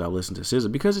as much as I listened to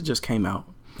SZA because it just came out.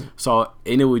 So,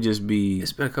 and it would just be.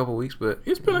 It's been a couple weeks, but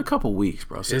it's been a couple weeks,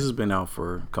 bro. SZA's been out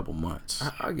for a couple months.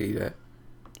 I'll give you that.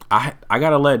 I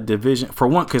gotta let Division, for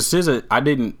one, because SZA, I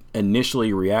didn't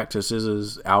initially react to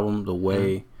SZA's album the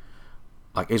way,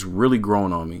 like, it's really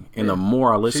growing on me. And the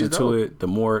more I listen to it, the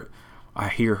more I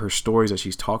hear her stories that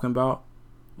she's talking about.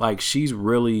 Like, she's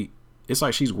really, it's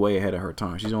like she's way ahead of her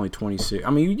time. She's only 26. I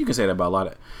mean, you can say that about a lot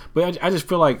of, but I just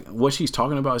feel like what she's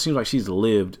talking about, it seems like she's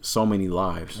lived so many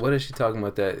lives. What is she talking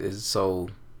about that is so,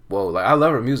 whoa, like, I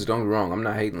love her music, don't get me wrong. I'm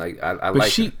not hating, like, I but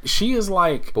like her. She is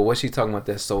like, but what's she talking about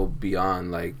that's so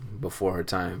beyond, like, before her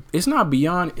time? It's not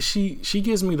beyond. She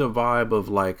gives me the vibe of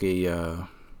like a,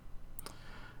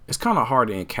 it's kind of hard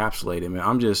to encapsulate it, man.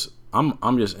 I'm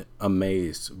just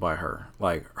amazed by her.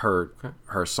 Like, her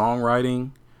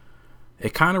songwriting.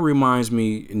 It kind of reminds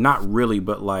me, not really,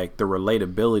 but like the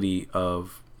relatability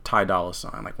of Ty Dolla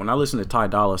 $ign. Like, when I listen to Ty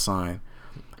Dolla $ign,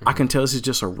 I can tell this is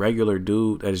just a regular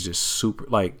dude that is just super,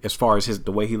 like, as far as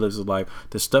the way he lives his life,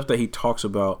 the stuff that he talks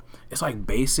about, it's like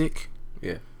basic.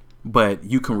 Yeah. But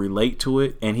you can relate to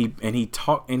it, and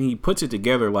he puts it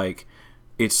together like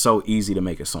it's so easy to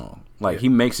make a song. Like, he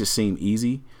makes it seem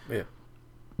easy. Yeah.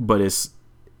 But it's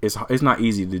not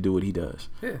easy to do what he does.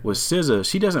 Yeah. With SZA,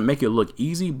 she doesn't make it look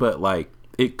easy, but like,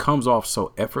 it comes off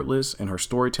so effortless, and her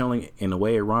storytelling and the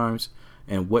way it rhymes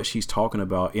and what she's talking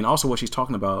about, and also what she's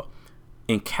talking about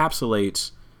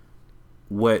encapsulates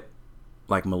what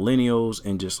like millennials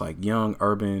and just like young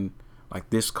urban, like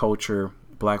this culture,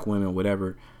 black women,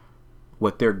 whatever,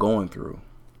 what they're going through.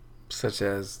 Such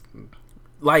as,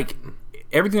 like,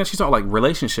 everything that she's talking, like,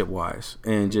 relationship wise,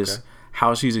 and just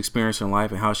how she's experiencing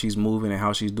life and how she's moving and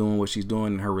how she's doing what she's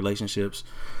doing in her relationships.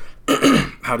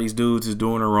 How these dudes is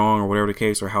doing her wrong or whatever the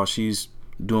case, or how she's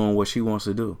doing what she wants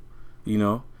to do, you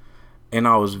know. And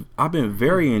I've been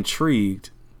very intrigued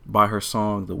by her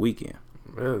song "The Weekend."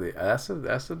 Really, that's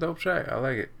a dope track. I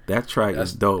like it. That track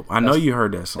is dope. I know you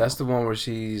heard that song. That's the one where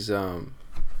she's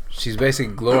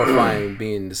basically glorifying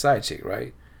being the side chick,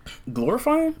 right?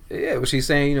 Glorifying? Yeah, but she's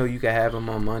saying, you know, you can have him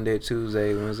on Monday,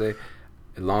 Tuesday, Wednesday,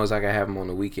 as long as I can have him on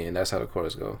the weekend. That's how the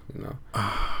chorus go, you know.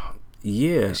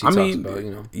 Yeah, I mean, about, you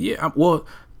know. Yeah. Well,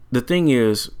 the thing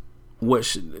is,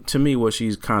 to me, what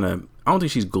she's kind of, I don't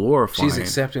think she's glorifying. She's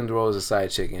accepting the role as a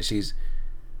side chick, and she's,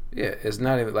 yeah, it's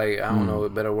not even like, I don't know a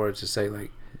better word to say,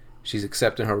 like, she's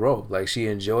accepting her role. Like, she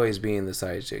enjoys being the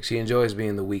side chick. She enjoys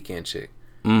being the weekend chick.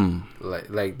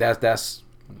 Like that's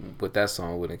what that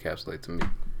song would encapsulate to me.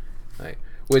 Like,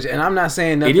 which, and I'm not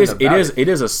saying nothing. It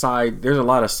is a side. There's a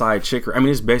lot of side chicker. I mean,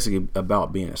 it's basically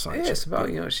about being a side chick. It's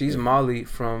about, you know, she's Molly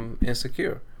from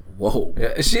Insecure. Whoa.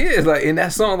 Yeah, she is, like, in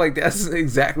that song, like, that's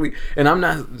exactly. And I'm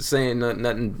not saying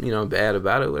nothing, you know, bad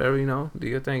about it. Whatever, you know, do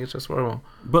your thing. It's just what I want.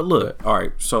 But look, all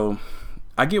right. So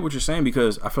I get what you're saying,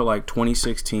 because I feel like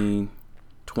 2016,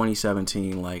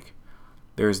 2017, like,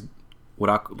 there's what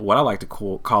I like to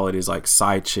call it is like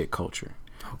side chick culture,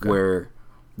 where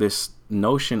this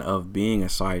notion of being a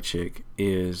side chick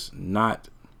is not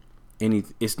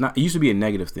it's not, it used to be a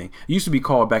negative thing. It used to be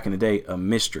called back in the day a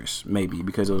mistress, maybe,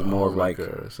 because it was more of like,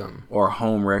 or a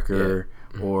home wrecker,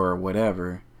 or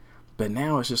whatever. But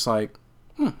now it's just like,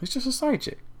 it's just a side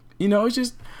chick. You know,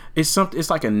 it's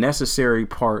like a necessary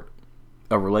part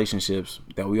of relationships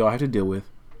that we all have to deal with,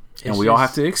 and we all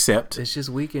have to accept. It's just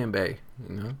weekend bae,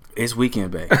 you know. It's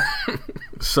weekend bae.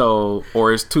 So,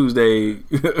 or it's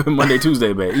Monday,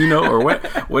 Tuesday bae, you know, or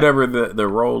whatever the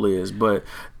role is. But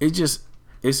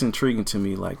it's intriguing to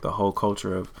me, like, the whole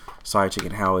culture of side chick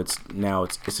and how it's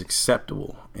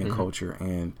acceptable in culture,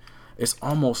 and it's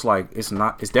almost like it's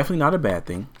definitely not a bad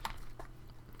thing.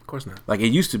 Of course not. Like it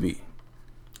used to be,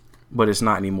 but it's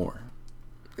not anymore.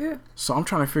 Yeah. So I'm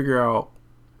trying to figure out,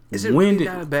 is it really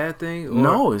not a bad thing? Or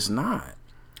no, it's not.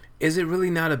 Is it really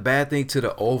not a bad thing to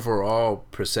the overall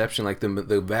perception, like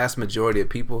the vast majority of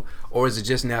people, or is it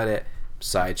just now that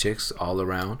side chicks all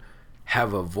around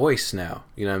have a voice now,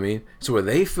 you know what I mean? So where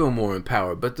they feel more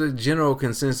empowered, but the general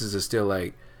consensus is still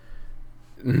like,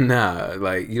 nah,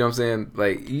 like, you know what I'm saying?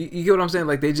 Like, you get what I'm saying?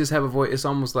 Like, they just have a voice. It's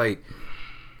almost like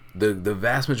the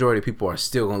vast majority of people are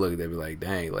still gonna look at them and be like,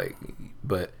 dang, like,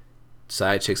 but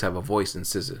side chicks have a voice in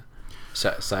SZA.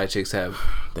 Side chicks have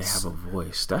a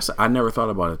voice. I never thought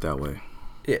about it that way.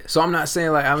 Yeah, so I'm not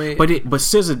saying, like, I mean, but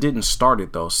SZA didn't start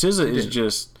it though. SZA is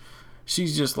just,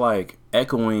 she's just like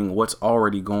echoing what's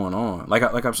already going on.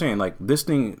 Like I'm saying, like, this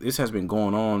has been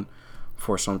going on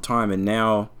for some time, and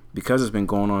now because it's been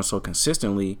going on so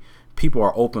consistently, people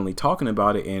are openly talking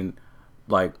about it, and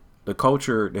like the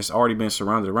culture that's already been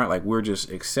surrounded around, like, we're just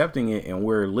accepting it and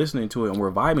we're listening to it and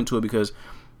we're vibing to it because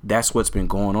that's what's been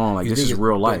going on. Like, this is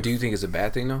real life. Do you think it's a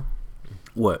bad thing though?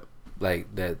 What?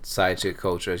 Like, that side chick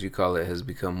culture, as you call it, has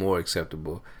become more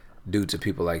acceptable due to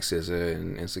people like SZA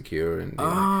and Insecure, and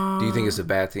do you think it's a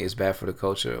bad thing? It's bad for the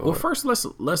culture? Or? Well, first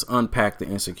let's unpack the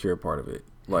Insecure part of it.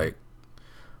 Like,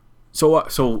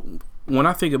 so when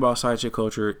I think about side chick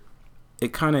culture,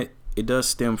 it does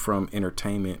stem from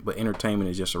entertainment, but entertainment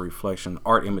is just a reflection.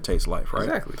 Art imitates life, right?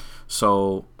 Exactly.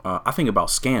 So I think about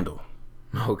Scandal.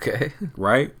 Okay.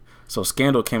 Right? So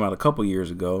Scandal came out a couple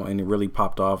years ago, and it really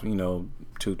popped off,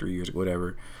 2-3 years ago,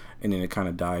 whatever, and then it kind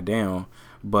of died down.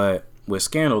 But with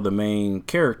Scandal, the main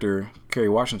character, Kerry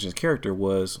Washington's character,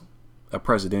 was a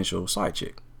presidential side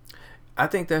chick. I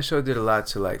think that show did a lot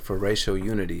for racial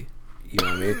unity. You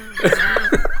know what I mean?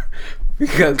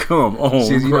 Because come on,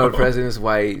 she's, the president's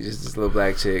white, just this little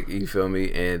black chick. You feel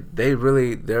me? And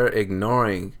they're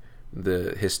ignoring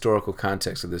the historical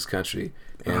context of this country,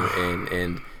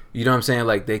 and you know what I'm saying?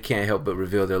 Like, they can't help but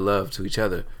reveal their love to each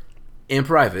other in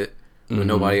private when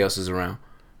nobody else is around.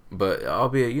 But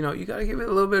albeit, you gotta give it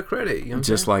a little bit of credit. You know what I'm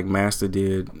just saying? Like Master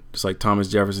did, just like Thomas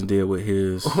Jefferson did with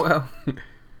his. Well,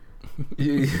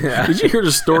 yeah. Did you hear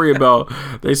the story about?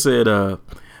 They said,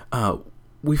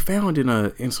 we found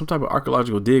in some type of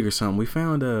archaeological dig or something. We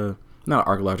found not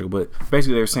archaeological, but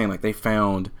basically they were saying, like, they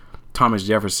found Thomas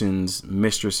Jefferson's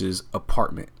mistress's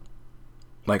apartment,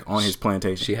 like, on his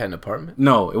plantation. She had an apartment?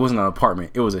 No, it wasn't an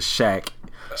apartment. It was a shack.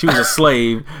 She was a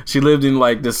slave. She lived in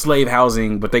like the slave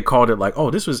housing, but they called it like,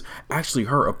 oh, this was actually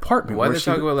her apartment. Why they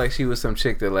talk about like she was some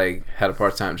chick that like had a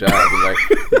part-time job and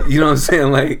like, you know what I'm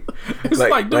saying? Like, it's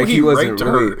like, dude, he wasn't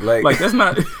really her. Like that's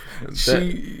not.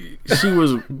 She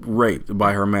was raped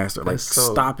by her master. Like,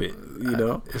 so, stop it. You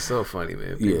know, it's so funny,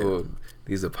 man. People,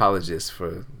 these apologists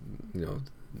for, you know,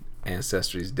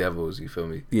 ancestry's devils. You feel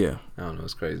me? Yeah. I don't know.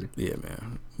 It's crazy. Yeah,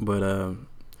 man. But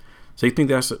so you think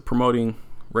that's promoting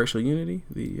racial unity?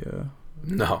 The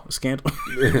no Scandal?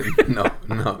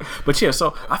 no. But yeah,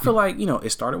 so I feel like, you know, it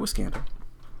started with Scandal,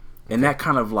 and that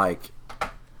kind of like,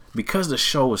 because the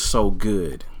show was so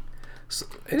good.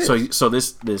 So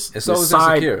this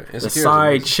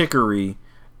side chickery,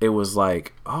 it was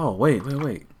like, oh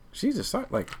wait, she's a side,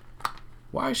 like,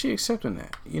 why is she accepting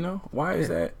that? You know, why is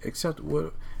that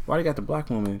acceptable? Why they got the black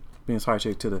woman being side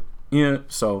chick to the, you know?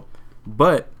 So,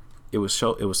 but it was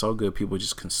so good, people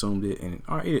just consumed it, and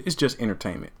all right, it's just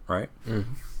entertainment, right?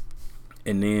 Mm-hmm.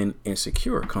 And then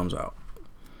Insecure comes out,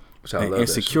 which I love.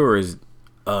 Insecure is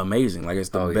amazing. Like, it's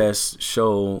the best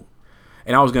show.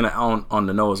 And I was gonna on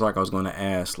the Noah's Ark, I was gonna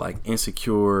ask like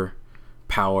Insecure,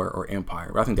 Power, or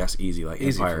Empire. But I think that's easy. Like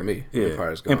easy Empire for me.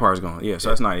 Yeah, Empire's gone. Yeah, so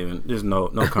that's not even. There's no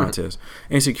contest.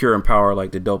 Insecure and Power are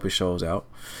like the dopest shows out.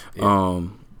 Yeah.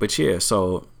 But yeah,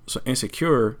 so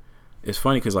Insecure is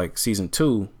funny because like season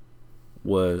 2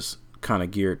 was kind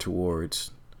of geared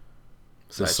towards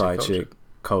the side chick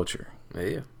culture.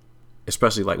 Yeah.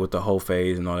 Especially like with the whole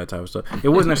phase and all that type of stuff. It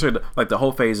wasn't necessarily like the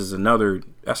whole phase is another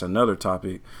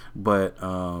topic, but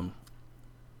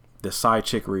the side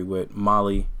chickery with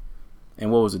Molly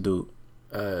and what was the dude?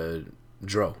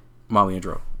 Dro. Molly and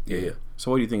Dro. Yeah.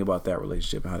 So what do you think about that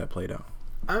relationship and how that played out?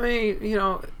 I mean, you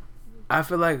know, I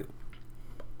feel like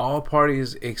all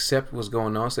parties accept what's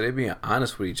going on, so they're being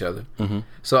honest with each other. Mm-hmm.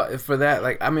 So for that,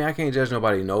 like, I mean, I can't judge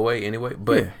nobody no way anyway,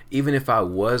 but even if I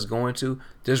was going to,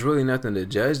 there's really nothing to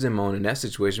judge them on in that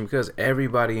situation because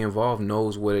everybody involved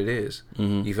knows what it is.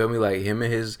 Mm-hmm. You feel me? Like, him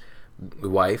and his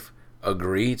wife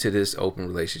agreed to this open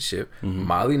relationship. Mm-hmm.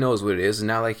 Molly knows what it is. It's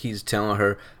not like he's telling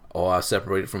her, oh, I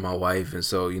separated from my wife, and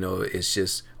so, you know, it's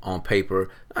just on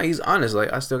paper. No, he's honest.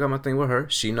 Like, I still got my thing with her.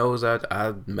 She knows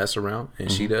I mess around,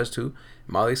 and she does too.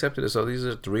 Molly accepted it. So these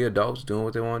are 3 adults doing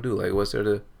what they want to do. Like, what's there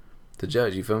to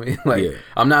judge? You feel me? Like,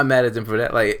 I'm not mad at them for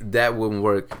that. Like, that wouldn't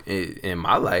work in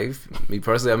my life. Me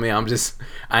personally, I mean,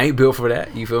 I ain't built for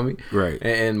that. You feel me? Right.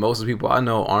 And most of the people I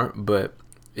know aren't. But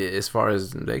as far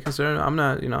as they concerned, I'm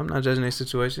not judging their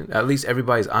situation. At least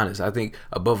everybody's honest. I think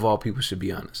above all, people should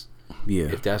be honest. Yeah.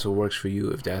 If that's what works for you,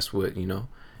 if that's what, you know,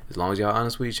 as long as y'all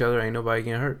honest with each other, ain't nobody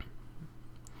getting hurt.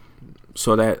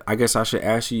 So that, I guess I should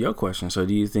ask you your question. So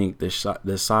do you think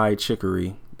the side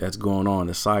chickery that's going on,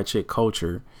 the side chick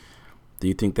culture, do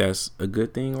you think that's a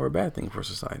good thing or a bad thing for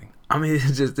society? I mean,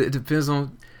 it depends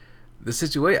on the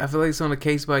situation. I feel like it's on a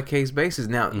case by case basis.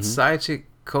 Now, side chick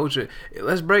culture.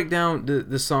 Let's break down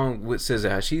the song with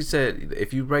SZA. She said,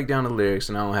 if you break down the lyrics,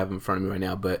 and I don't have them in front of me right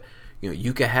now, but you know,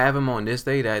 you can have him on this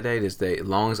day, that day, this day, as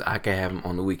long as I can have him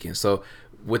on the weekend. So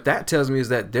what that tells me is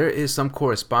that there is some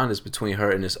correspondence between her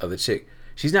and this other chick.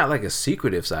 She's not like a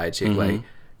secretive side chick, like,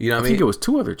 you know what I mean? I think it was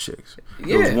 2 other chicks. Yeah.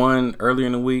 There was one earlier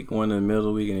in the week, one in the middle of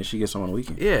the week, and then she gets on the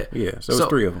weekend. Yeah. Yeah, so it was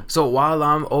 3 of them. So while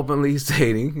I'm openly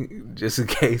stating, just in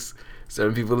case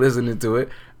certain people listening to it,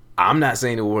 I'm not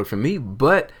saying it will work for me,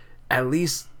 but at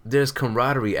least there's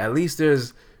camaraderie. At least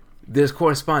there's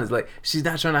correspondence. Like, she's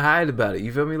not trying to hide about it.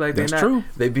 You feel me? Like, that's true.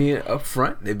 They being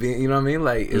upfront. They being, you know what I mean?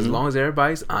 Like, as long as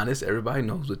everybody's honest, everybody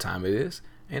knows what time it is.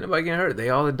 Ain't nobody getting hurt. They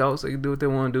all adults. They can do what they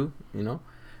want to do. You know,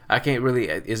 I can't really.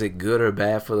 Is it good or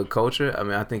bad for the culture? I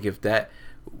mean, I think if that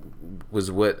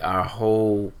was what our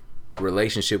whole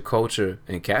relationship culture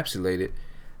encapsulated,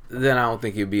 then I don't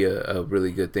think it'd be a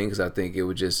really good thing, because I think it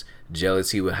would just,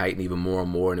 jealousy would heighten even more and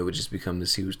more, and it would just become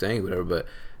this huge thing, whatever. But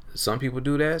some people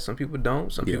do that, some people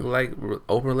don't. Some people like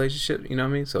open relationships, you know what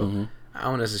I mean? So I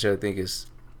don't necessarily think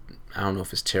I don't know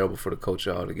if it's terrible for the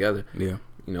culture altogether. Yeah.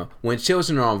 You know, when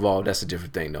children are involved, that's a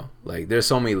different thing though. Like, there's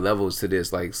so many levels to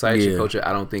this. Like, side chick culture,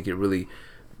 I don't think it really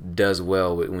does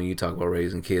well when you talk about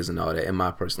raising kids and all that, in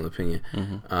my personal opinion.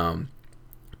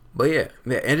 But yeah,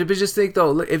 and just think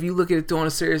though, if you look at it on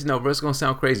a serious note, bro, it's gonna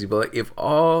sound crazy, but like, if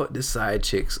all the side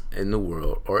chicks in the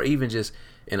world, or even just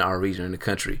in our region, in the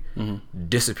country,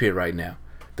 disappear right now,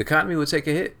 the economy would take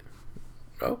a hit,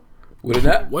 bro. Would it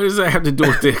not? What does that have to do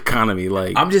with the economy?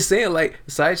 Like, I'm just saying, like,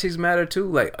 side chicks matter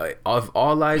too. Like, if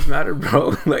all lives matter,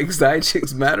 bro, like, side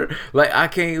chicks matter. Like,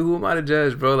 who am I to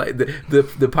judge, bro? Like,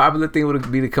 the popular thing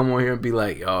would be to come on here and be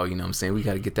like, oh, you know what I'm saying, we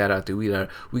got to get that out there.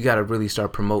 We got to really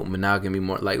start promoting monogamy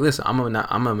more. Like, listen, I'm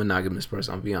a monogamous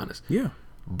person, I'll be honest. Yeah.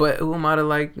 But who am I to,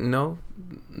 like, you know,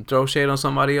 throw shade on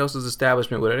somebody else's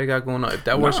establishment, whatever they got going on. If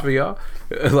that works for y'all,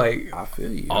 like I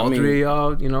feel you. all three of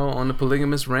y'all, you know, on the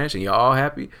polygamous ranch, and y'all all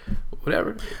happy,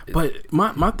 whatever. But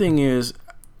my thing is,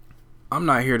 I'm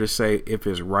not here to say if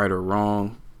it's right or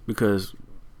wrong, because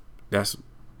that's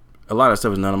a lot of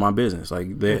stuff is none of my business.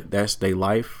 Like that's their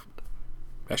life.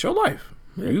 That's your life.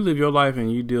 Yeah. You live your life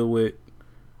and you deal with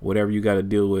whatever you got to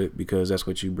deal with, because that's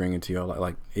what you bring into your life.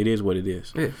 Like, it is what it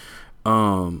is. Yeah.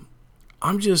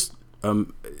 I'm just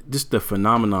the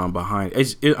phenomenon behind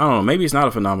it. I don't know. Maybe it's not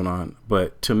a phenomenon,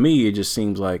 but to me, it just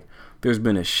seems like there's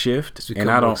been a shift, and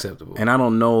I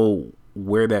don't know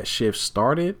where that shift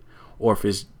started, or if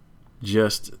it's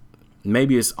just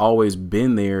maybe it's always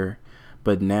been there,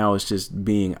 but now it's just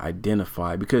being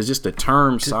identified, because just the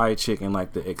term side chick and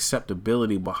like the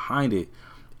acceptability behind it,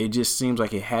 it just seems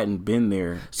like it hadn't been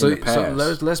there in the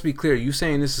past. So let's be clear. You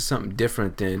saying this is something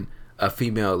different than a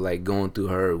female like going through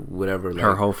her whatever, like,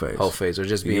 her whole phase, or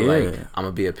just being like, I'm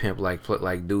gonna be a pimp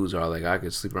like dudes are, like I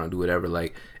could sleep around, do whatever.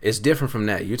 Like, it's different from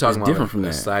that. You're talking about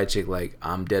like, a side chick, like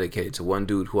I'm dedicated to one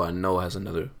dude who I know has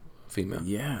another female.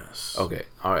 Yes. Okay.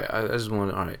 All right. I just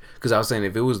want to. All right. Because I was saying,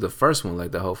 if it was the first one,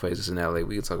 like the whole phase in that, like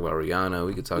we could talk about Rihanna.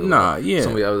 We could talk about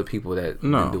some of the other people that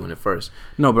been doing it first.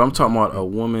 No, but I'm talking about a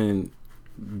woman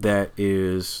that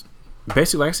is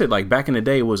basically, like I said, like back in the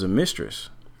day, it was a mistress.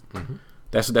 Mm-hmm.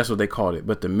 That's what they called it.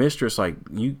 But the mistress, like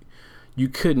you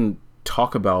couldn't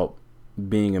talk about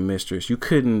being a mistress. You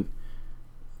couldn't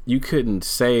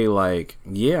say like,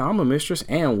 yeah, I'm a mistress,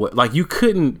 and what? Like, you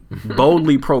couldn't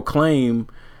boldly proclaim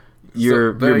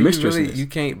your mistress. You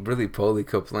can't really boldly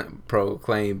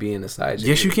proclaim being a side chick.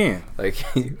 Yes, you can. Like,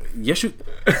 yes, you.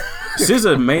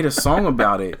 SZA made a song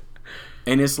about it.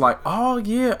 And it's like, oh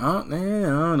yeah, on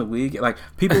the weekend. Like,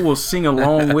 people will sing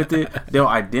along with it. They'll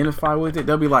identify with it.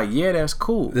 They'll be like, yeah, that's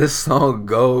cool. This song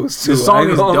goes too. The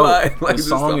song is dope. Like, the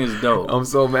song is dope. I'm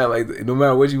so mad. Like, no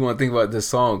matter what you want to think about, this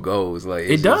song goes. Like,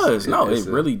 it does. It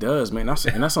really does, man.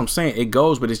 And that's what I'm saying. It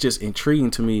goes, but it's just intriguing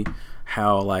to me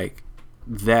how like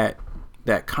that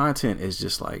content is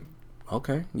just like,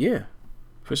 okay, yeah,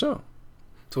 for sure.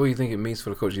 So what do you think it means for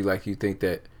the culture? You think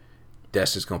that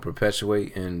that's just gonna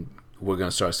perpetuate, and we're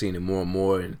gonna start seeing it more and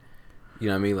more, and you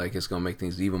know what I mean? Like, it's gonna make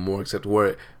things even more acceptable,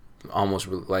 where almost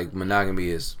like monogamy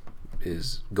is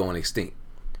going extinct.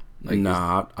 Like,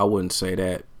 nah, I wouldn't say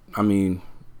that. I mean,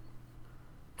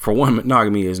 for one,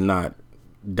 monogamy is not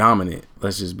dominant.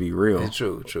 Let's just be real. It's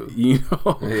true. You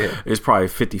know, it's probably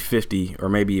 50-50 or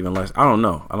maybe even less. I don't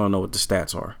know what the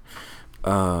stats are.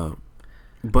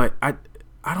 But I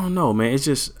don't know, man. It's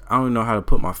just, I don't know how to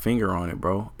put my finger on it,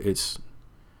 bro.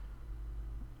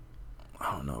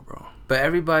 I don't know, bro. But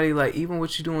everybody, like, even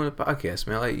what you do on the podcast,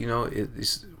 man, like, you know,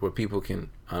 it's where people can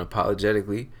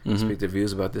unapologetically speak their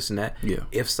views about this and that. Yeah.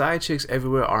 If side chicks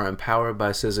everywhere are empowered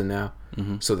by SZA now,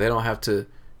 so they don't have to,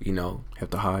 you know,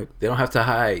 hide. They don't have to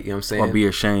hide, you know what I'm saying? Or be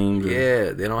ashamed. Yeah,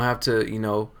 they don't have to, you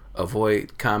know,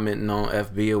 avoid commenting on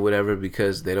FB or whatever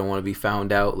because they don't want to be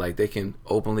found out. Like, they can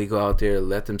openly go out there,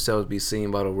 let themselves be seen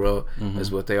by the world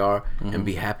as what they are, and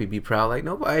be happy, be proud. Like,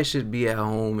 nobody should be at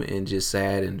home and just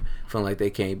sad and feeling like they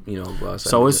can't, you know, go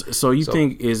outside. So you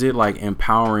think, is it like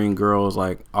empowering girls?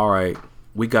 Like, all right,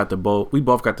 we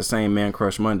both got the same man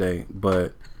crush Monday,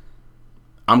 but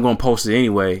I'm gonna post it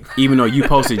anyway, even though you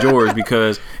posted yours,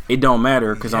 because it don't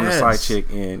matter, because I'm the side chick.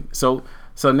 And so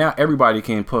now everybody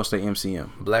can post their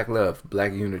MCM. Black love,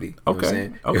 black unity. You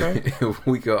okay.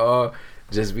 We could all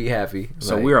just be happy.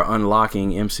 So we are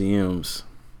unlocking MCMs.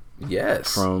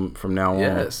 Yes. From now on.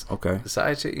 Yes. Okay. The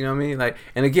side chick, you know what I mean? Like,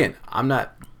 and again, I'm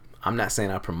not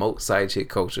saying I promote side chick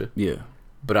culture. Yeah.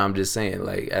 But I'm just saying,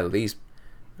 like, at least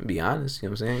be honest. You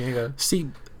know what I'm saying? You gotta... See,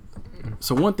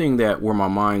 so one thing where my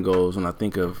mind goes when I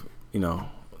think of, you know,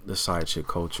 the side chick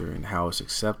culture and how it's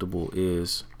acceptable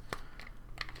is,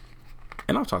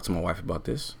 and I've talked to my wife about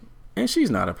this, and she's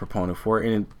not a proponent for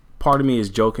it, and part of me is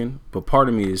joking, but part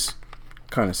of me is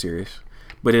kind of serious,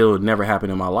 but it'll never happen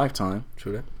in my lifetime.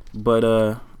 True that.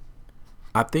 But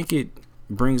I think it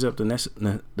brings up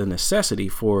the necessity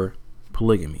for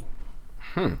polygamy.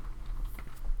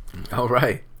 All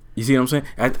right. You see what I'm saying?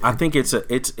 I think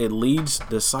it leads,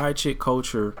 the side chick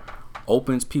culture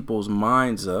opens people's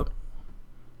minds up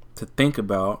to think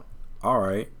about, all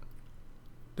right,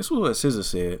 this was what SZA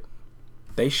said.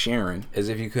 They sharing. As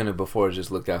if you couldn't have before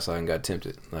just looked outside and got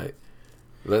tempted. Like,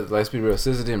 let's be real.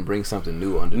 SZA didn't bring something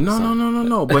new under the sun.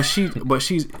 No. But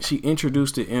she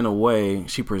introduced it in a way.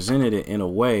 She presented it in a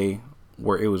way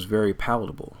where it was very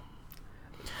palatable,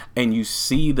 and you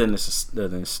see the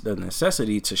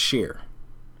necessity to share,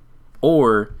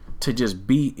 or to just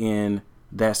be in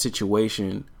that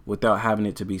situation without having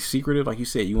it to be secretive. Like you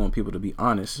said, you want people to be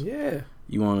honest. Yeah.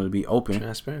 You want to be open,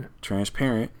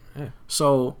 transparent. Yeah.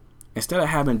 So instead of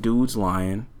having dudes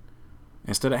lying,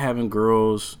 instead of having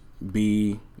girls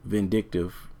be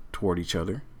vindictive toward each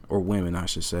other, or women, I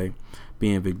should say,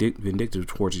 being vindictive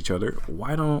towards each other,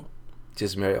 why don't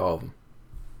just marry all of them?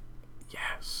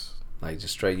 Yes. Like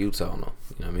just straight Utah on them.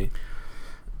 You know what I mean?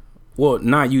 Well,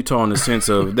 not Utah in the sense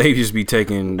of they just be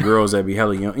taking girls that be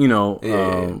hella young, you know.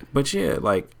 Yeah. But yeah,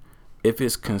 like if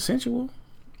it's consensual.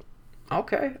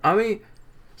 Okay. I mean,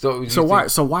 so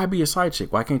why be a side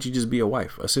chick? Why can't you just be a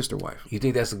wife, a sister wife? You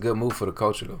think that's a good move for the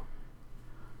culture though?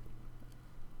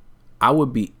 I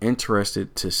would be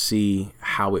interested to see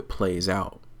how it plays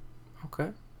out.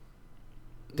 Okay.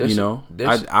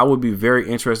 I would be very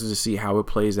interested to see how it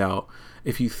plays out.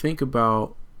 If you think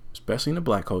about, especially in the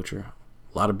black culture,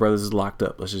 a lot of brothers is locked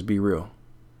up. Let's just be real.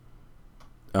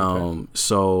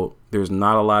 So there's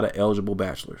not a lot of eligible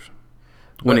bachelors.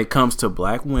 When it comes to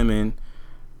black women,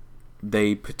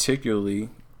 they particularly,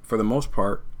 for the most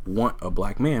part, want a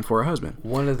black man for a husband.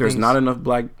 There's not enough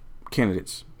black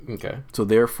candidates. Okay. So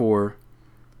therefore,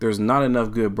 there's not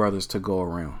enough good brothers to go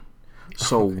around.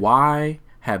 So why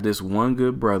have this one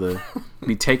good brother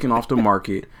be taken off the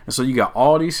market? And so you got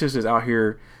all these sisters out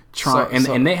here trying,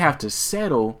 and they have to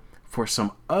settle for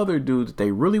some other dude that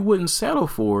they really wouldn't settle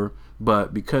for,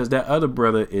 but because that other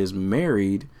brother is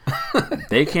married,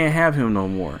 they can't have him no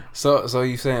more. So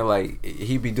you saying like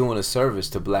he be doing a service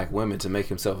to black women to make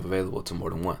himself available to more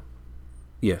than one?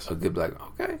 Yes. A good black.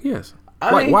 Okay. Yes.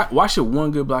 Why should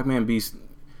one good black man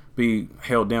be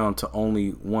held down to only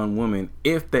one woman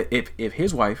if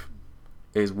his wife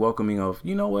is welcoming of,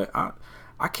 you know what,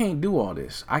 I can't do all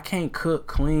this. I can't cook,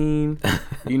 clean,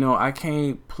 I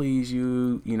can't please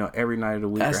you, every night of the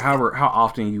week, or how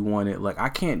often you want it. Like, I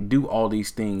can't do all these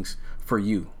things for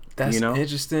you. That's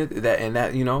interesting.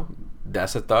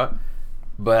 That's a thought.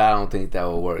 But I don't think that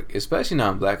will work, especially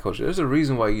not in black culture. There's a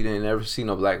reason why you didn't ever see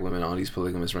no black women on these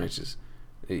polygamous ranches.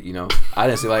 I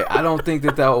didn't see, I don't think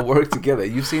that will work together.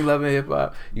 You've seen Love and Hip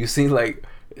Hop. You've seen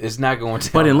it's not going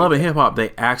to. But in Love and Hip Hop,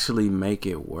 they actually make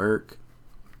it work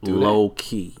low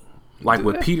key. Like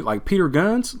with Peter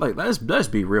Guns. Like let's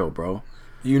be real, bro.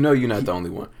 You're not the only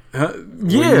one.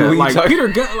 Peter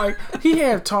Gunn, he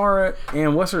had Tara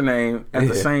and what's her name at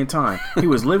the same time. He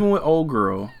was living with old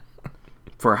girl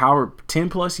for 10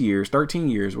 plus years, 13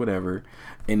 years, whatever.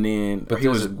 And then he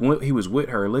was with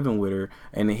her, living with her,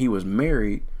 and then he was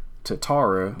married to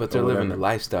Tara. But they're living the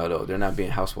lifestyle though. They're not being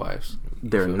housewives.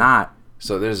 They're not.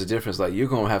 So there's a difference. Like you're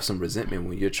gonna have some resentment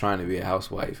when you're trying to be a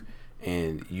housewife,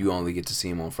 and you only get to see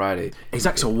him on Friday.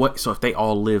 Exactly. So if they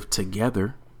all live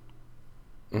together,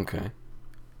 okay.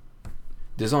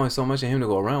 There's only so much of him to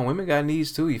go around. Women got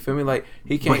needs too. You feel me? Like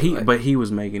he can't. But he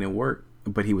was making it work.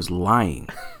 But he was lying.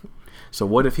 So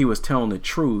what if he was telling the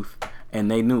truth and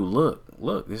they knew?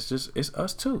 Look, it's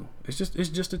us two. It's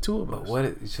just the two of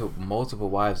us. So multiple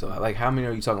wives though? Like how many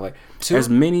are you talking? Like two? As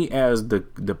many as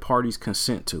the parties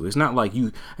consent to. It's not like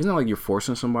you're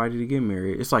forcing somebody to get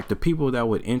married. It's like the people that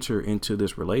would enter into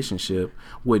this relationship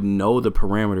would know the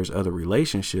parameters of the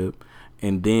relationship,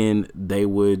 and then they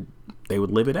would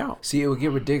live it out. See, it would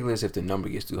get ridiculous if the number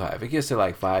gets too high. If it gets to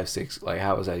like 5, 6, like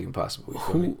how is that even possible?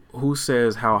 Who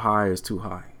says how high is too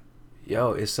high?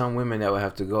 Yo, it's some women that would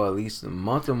have to go at least a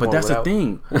month or more. But that's the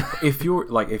thing. if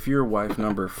you're wife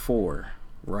number 4,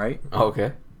 right?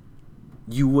 Okay.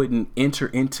 You wouldn't enter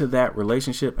into that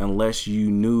relationship unless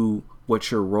you knew what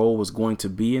your role was going to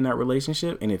be in that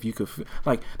relationship, and if you could,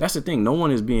 that's the thing. No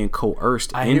one is being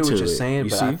coerced into it. I hear what you're saying,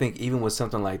 but I think even with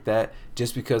something like that,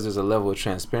 just because there's a level of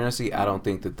transparency, I don't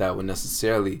think that would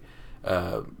necessarily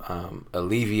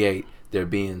alleviate there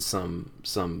being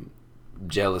some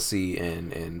jealousy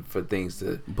and for things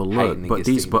to heighten.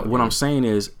 But what I'm saying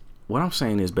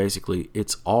is basically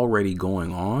it's already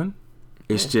going on.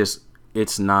 It's just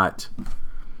it's not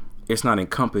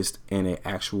encompassed in an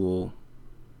actual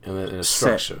in a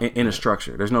structure. In a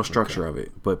structure. There's no structure of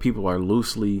it, but people are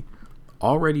loosely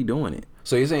already doing it.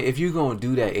 So you're saying if you're gonna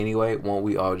do that anyway, won't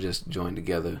we all just join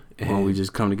together? Won't we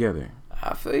just come together?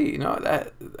 I feel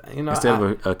that instead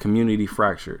of a community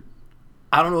fractured.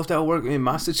 I don't know if that will work in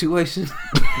my situation.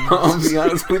 I'll be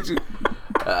honest with you.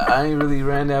 I ain't really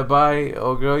ran that by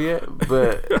old girl yet,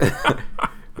 but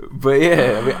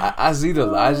yeah, I mean, I see the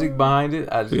logic behind it.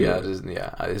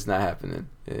 It's not happening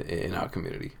in our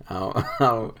community.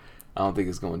 I don't think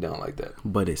it's going down like that.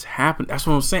 But it's happening. That's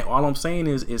what I'm saying. All I'm saying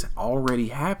is it's already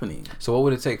happening. So what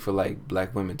would it take for like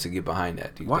black women to get behind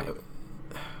that? Do you think?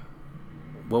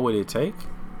 What would it take?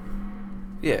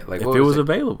 Yeah, like if it was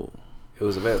available. It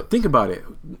was available. Think about it.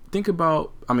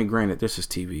 I mean, granted, this is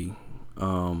TV,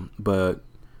 but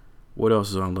what else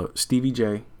is on the Stevie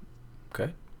J?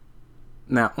 Okay.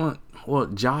 Now, well,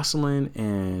 Jocelyn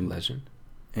and Legend.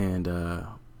 And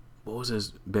what was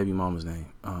his baby mama's name?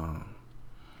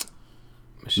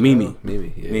 Michelle? Mimi.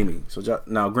 Yeah. Mimi. So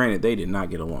now, granted, they did not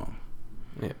get along.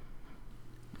 Yeah.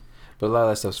 But a lot of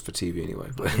that stuff's for TV anyway.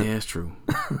 But. Yeah, it's true.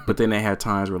 But then they had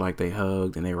times where like they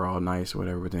hugged and they were all nice or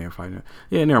whatever, but then they were fighting.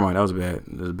 Yeah, never mind. That was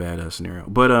a bad scenario.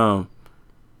 But all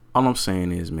I'm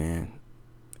saying is, man,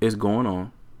 it's going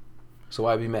on. So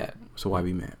why be mad?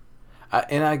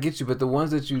 I get you, but the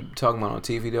ones that you talking about on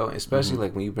TV though, especially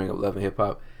like when you bring up Love and Hip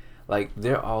Hop, like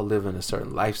they're all living a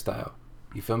certain lifestyle.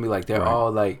 You feel me? Like they're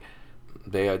all like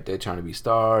they're trying to be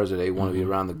stars or they want to be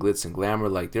around the glitz and glamour.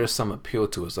 Like there's some appeal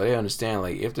to it, so they understand.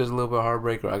 Like if there's a little bit of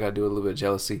heartbreak or I got to do a little bit of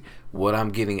jealousy, what I'm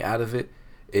getting out of it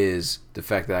is the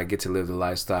fact that I get to live the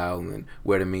lifestyle and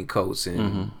wear the mean coats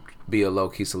and be a low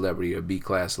key celebrity or B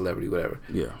class celebrity, whatever.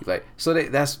 Yeah. Like so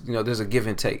that's there's a give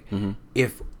and take.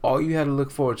 If all you had to look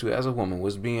forward to as a woman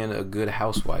was being a good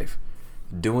housewife,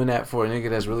 doing that for a nigga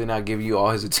that's really not giving you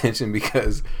all his attention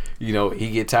because he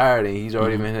get tired and he's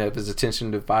already been up his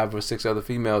attention to 5 or 6 other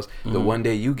females. The one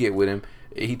day you get with him,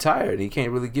 he tired. He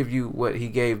can't really give you what he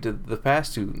gave to the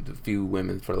past few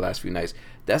women for the last few nights.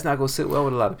 That's not gonna sit well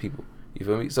with a lot of people. You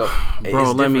feel me? So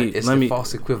bro, it's the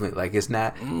false equivalent. Like it's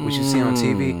not what you see on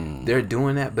TV. They're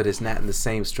doing that, but it's not in the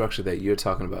same structure that you're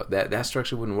talking about. That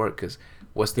structure wouldn't work because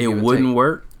what's the? It wouldn't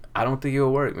work. I don't think it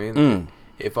would work, man.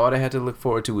 If all they had to look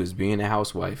forward to is being a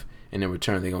housewife, and in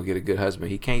return they're gonna get a good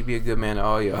husband, he can't be a good man to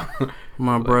all y'all.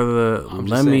 My brother,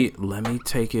 let me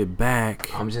take it back.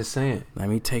 I'm just saying. Let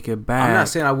me take it back. I'm not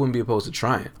saying I wouldn't be opposed to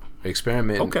trying,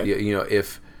 experiment. Okay.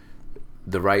 If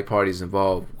the right parties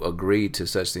involved agreed to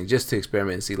such things, just to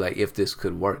experiment and see like if this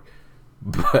could work.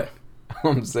 But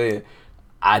I'm saying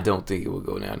I don't think it would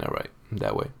go down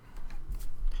that way.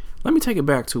 Let me take it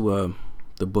back to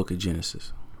the Book of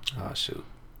Genesis. Oh shoot.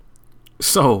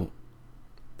 So,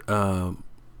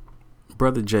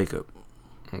 brother Jacob,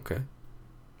 okay,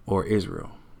 or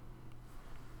Israel,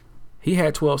 he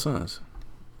had 12 sons.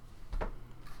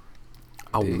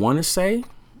 I want to say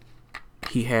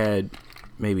he had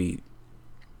maybe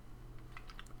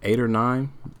 8 or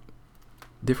 9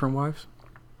 different wives.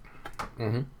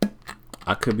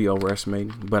 I could be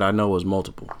overestimating, but I know it was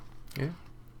multiple. Yeah,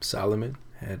 Solomon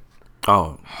had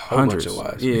hundreds bunch of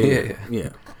wives. Yeah.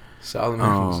 Solomon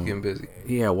was getting busy.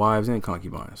 He had wives and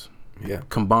concubines. Yeah,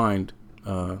 combined,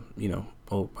 about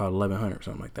 1,100,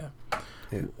 something like that.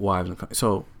 Yeah. Wives and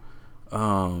so,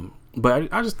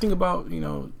 but I just think about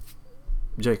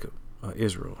Jacob,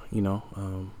 Israel.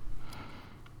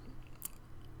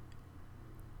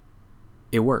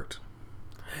 It worked.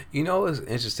 It's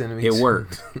interesting to me. It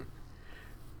worked.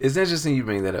 It's interesting you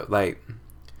bring that up. Like,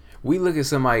 we look at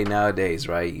somebody nowadays,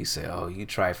 right? You say, "Oh, you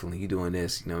trifling, you doing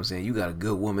this." You know what I'm saying? You got a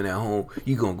good woman at home.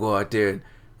 You gonna go out there,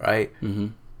 right? Mm-hmm.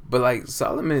 But like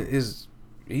Solomon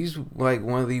he's like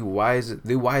one of the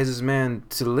wisest man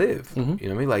to live. You know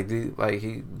what I mean?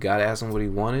 Like God asked him what he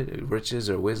wanted, riches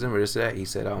or wisdom or this or that. He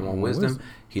said, "I want wisdom."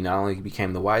 He not only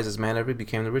became the wisest man ever, he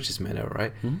became the richest man ever,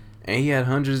 right? And he had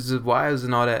hundreds of wives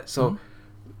and all that. So,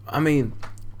 I mean,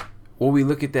 will we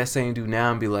look at that same dude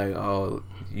now and be like, "Oh,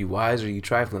 you wise or you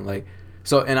trifling?" Like,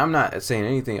 so, and I'm not saying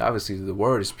anything. Obviously, the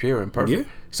word is pure and perfect.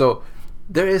 Yeah. So,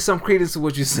 there is some credence to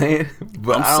what you're saying,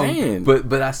 but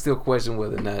but I still question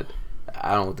whether or not.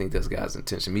 I don't think that's God's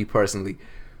intention, me personally.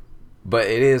 But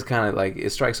it is kind of like it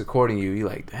strikes a chord in you. You're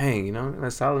like, dang,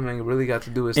 that Solomon really got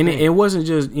to do his thing. And it wasn't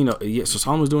just so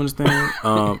Solomon was doing his thing.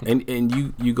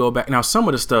 And you go back now. Some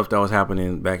of the stuff that was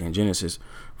happening back in Genesis,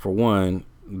 for one,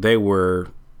 they were,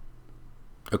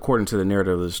 according to the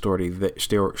narrative of the story, they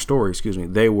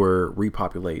were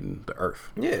repopulating the earth.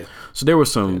 Yeah. So there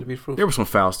was some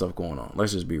foul stuff going on.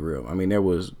 Let's just be real. I mean, there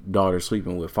was daughters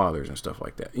sleeping with fathers and stuff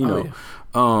like that.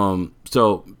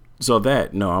 So that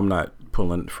I'm not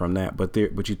pulling from that, but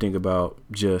you think about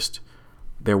just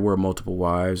there were multiple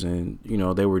wives, and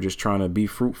they were just trying to be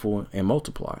fruitful and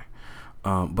multiply.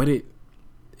 But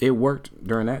it worked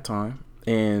during that time,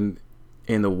 and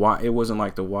it wasn't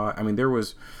like the why. I mean, there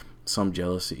was some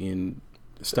jealousy and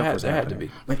stuff. There had to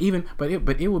be, but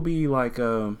it would be like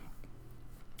the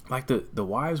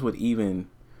wives would even,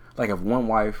 like, if one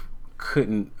wife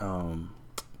couldn't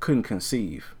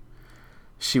conceive,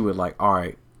 she would like, all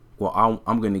right, well,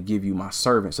 I'm going to give you my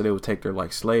servant. So they would take their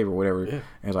like slave or whatever, and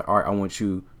it's like, all right, I want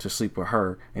you to sleep with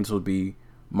her, and this would be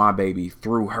my baby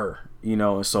through her, you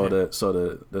know. And so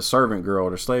the servant girl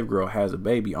or the slave girl has a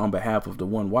baby on behalf of the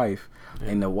one wife,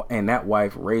 and that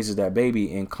wife raises that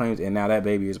baby and claims, and now that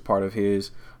baby is part of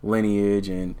his lineage,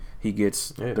 and he gets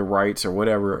the rights or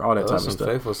whatever, all that type of stuff.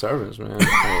 Faithful servants, man.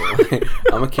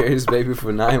 I'm gonna carry this baby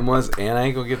for 9 months, and I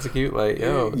ain't gonna get to keep But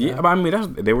I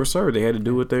mean, they were served. They had to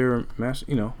do what they were master,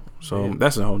 you know. So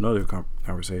that's a whole nother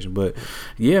conversation. But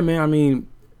yeah, man. I mean,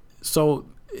 so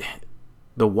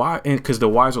the wife, and because the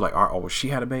wives were like, oh, well, she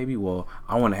had a baby. Well,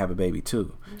 I want to have a baby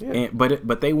too. Yeah. And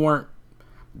but they weren't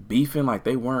beefing, like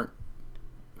they weren't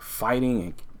fighting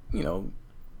and, you know,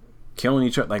 killing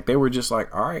each other. Like they were just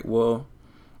like, all right, well,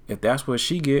 if that's what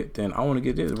she get, then I want to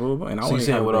get this. Blah, blah, blah, and I so you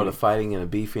saying with all the fighting and the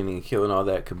beefing and killing, all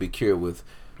that could be cured with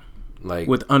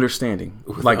understanding.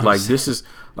 Like this is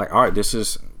like, all right, this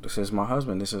is my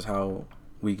husband. This is how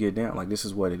we get down. Like this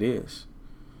is what it is.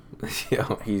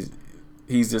 Yeah.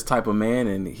 He's this type of man,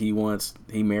 and he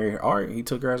married her. All right, he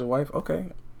took her as a wife. Okay,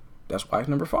 that's wife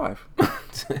number 5.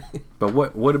 But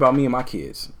what about me and my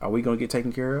kids? Are we gonna get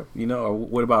taken care of? You know, or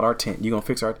what about our tent? You gonna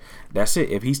fix our? That's it.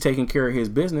 If he's taking care of his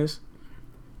business,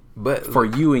 but for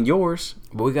you and yours.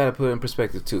 But we gotta put it in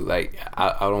perspective too. Like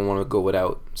I don't want to go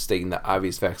without stating the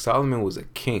obvious fact. Solomon was a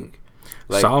king.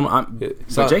 Like Solomon,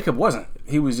 but Jacob wasn't.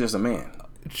 He was just a man.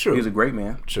 True. He was a great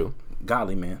man. True.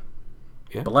 Godly man.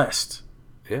 Yeah. Blessed.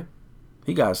 Yeah.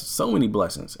 He got so many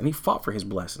blessings, and he fought for his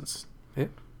blessings. Yeah.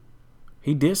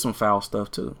 He did some foul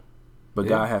stuff too, but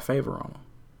God had favor on him.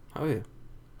 Oh yeah.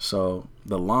 So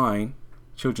the line,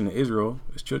 children of Israel,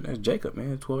 is children. That's Jacob,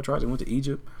 man. 12 tribes. They went to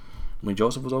Egypt. When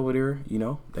Joseph was over there, you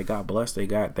know, they got blessed. They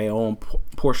got their own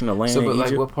portion of land. So, but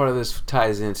like, what part of this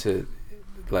ties into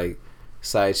like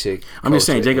side chick? I'm just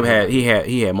saying, Jacob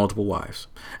had multiple wives,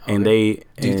 and they.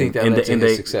 Do you think that led to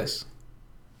his success?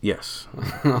 Yes.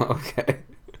 Okay.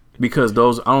 Because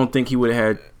I don't think he would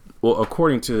have had. Well,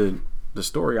 according to the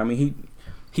story, I mean,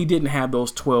 he didn't have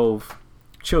those 12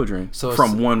 children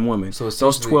from one woman. So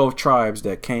those 12 tribes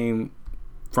that came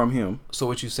from him. So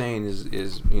what you're saying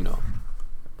is you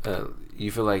know, you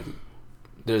feel like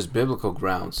there's biblical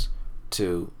grounds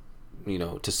to, you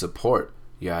know, to support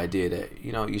your idea that,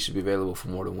 you know, you should be available for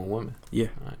more than one woman. Yeah.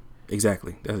 Right.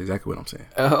 Exactly. That's exactly what I'm saying.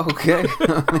 Okay.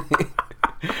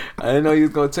 I didn't know you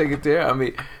was gonna take it there. I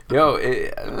mean, yo,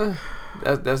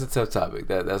 that's a tough topic.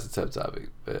 That's a tough topic.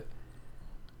 But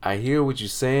I hear what you're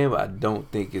saying, but I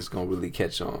don't think it's gonna really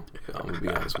catch on. I'm gonna be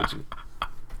honest with you.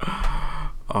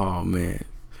 Oh man,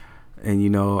 and you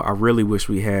know, I really wish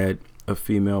we had a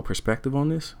female perspective on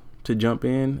this to jump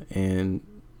in and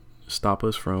stop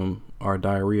us from our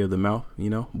diarrhea of the mouth. You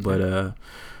know, but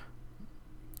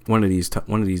one of these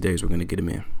days we're gonna get him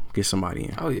in. Get somebody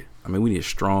in. Oh yeah. I mean, we need a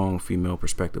strong female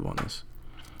perspective on this.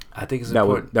 I think it's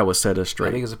important. That would set us straight.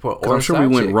 I think it's important. I'm sure we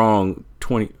went wrong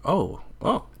 20. Oh.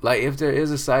 Like if there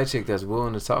is a side chick that's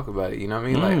willing to talk about it, you know what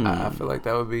I mean? Like I feel like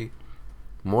that would be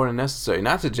more than necessary.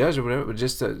 Not to judge or whatever, but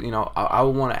just to, you know, I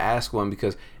would want to ask one,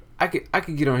 because I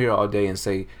could get on here all day and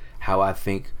say how I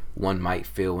think one might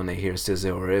feel when they hear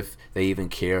SZA, or if they even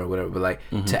care or whatever. But like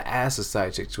to ask a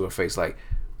side chick to her face, like,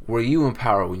 were you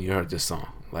empowered when you heard this song?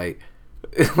 Like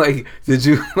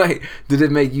did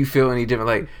it make you feel any different?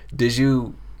 Like, did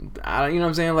you, you know what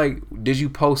I'm saying? Like, did you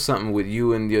post something with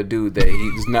you and your dude that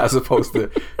he's not supposed to,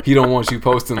 he don't want you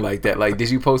posting like that? Like,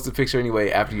 did you post a picture anyway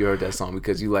after you heard that song?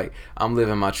 Because you like, I'm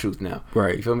living my truth now.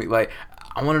 Right. You feel me? Like,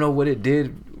 I want to know what it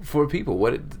did for people,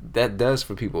 that does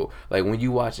for people. Like, when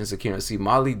you watch Insecure and see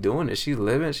Molly doing it, she's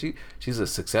living, she's a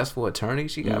successful attorney,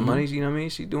 she got money, you know what I mean?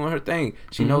 She doing her thing.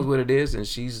 She knows what it is, and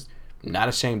she's not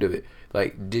ashamed of it.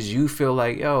 Like, did you feel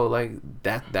like, yo, like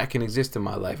that can exist in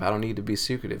my life? I don't need to be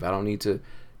secretive. I don't need to,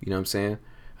 you know what I'm saying?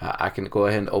 I can go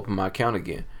ahead and open my account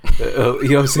again. You know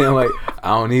what I'm saying? Like,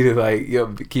 I don't need to,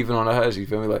 like, keep it on the hush. You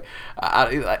feel me? Like,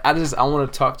 I want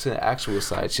to talk to an actual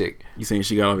side chick. You saying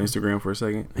she got off Instagram for a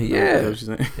second? Yeah. What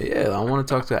you're saying? Yeah, I want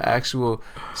to talk to an actual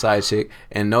side chick.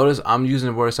 And notice I'm using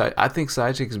the word side. I think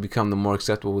side chick has become the more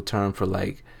acceptable term for,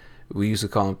 like, we used to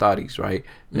call them thotties, right?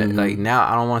 Like, now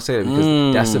I don't want to say that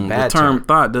because that's a bad term. The term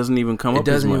thought doesn't even come up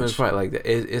as much. It doesn't even quite like that.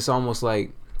 It's almost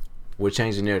like we're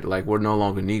changing it. Like, we're no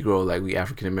longer Negro, like we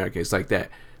African American. It's like that.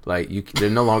 Like, they're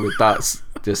no longer thoughts.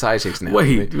 They're side chicks now.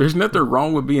 Wait, there's nothing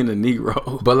wrong with being a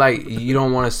Negro. But like, you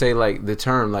don't want to say like the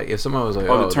term. Like, if somebody was like,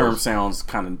 the term sounds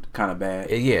kind of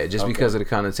bad. Yeah, just because of the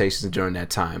connotations during that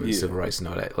time and civil rights and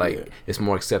all that. Like, it's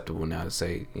more acceptable now to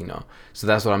say, you know. So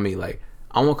that's what I mean. Like,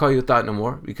 I won't call you a thought no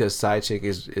more, because side chick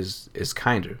is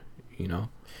kinder, you know.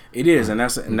 It is, and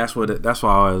that's why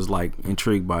I was like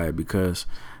intrigued by it, because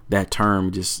that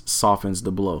term just softens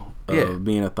the blow of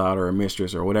being a thought or a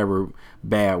mistress or whatever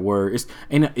bad word.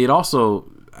 And it also,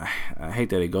 I hate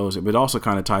that it goes, but it also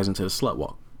kind of ties into the slut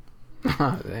walk.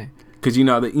 Dang. Because you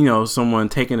know that someone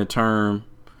taking a term,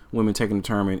 women taking the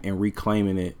term and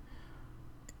reclaiming it,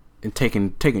 and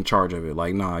taking charge of it.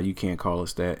 Like, nah, you can't call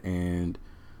us that, and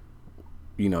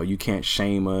you can't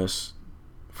shame us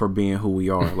for being who we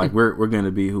are. Like, we're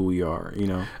gonna be who we are.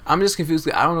 I'm just confused.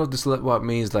 I don't know if the slut walk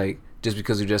means like just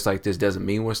because you're just like this doesn't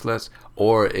mean we're sluts,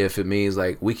 or if it means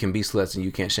like we can be sluts and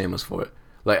you can't shame us for it.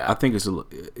 Like, I think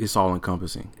it's all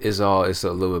encompassing. It's a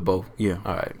little bit both. Yeah.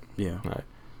 All right. Yeah. All right.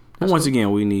 But once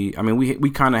again, we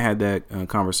kind of had that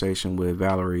conversation with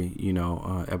Valerie,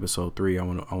 episode 3. I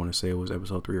want to say it was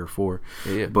episode 3 or 4.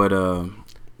 Yeah. But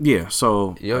yeah.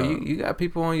 So you got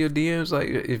people on your DMs, like,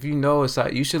 if you know it's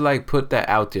like, you should like put that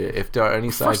out there. If there are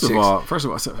any side chicks. First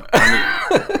of all,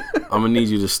 I'm gonna need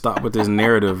you to stop with this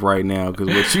narrative right now, because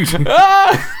what you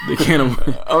they can't.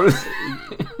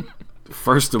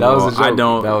 First of all, I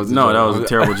don't. That was a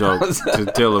terrible joke to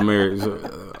tell a married.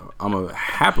 I'm a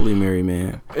happily married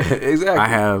man. Exactly. I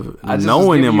have no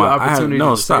one in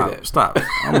my. Stop.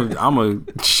 I'm gonna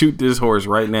shoot this horse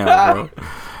right now,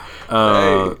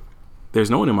 bro. There's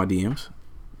no one in my DMs.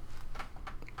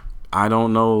 I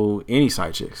don't know any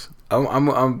side chicks.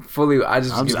 I'm fully. I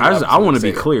want to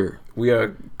be clear. We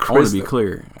are. I want to be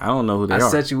clear. I don't know who they are. I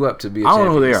set you up to be. I don't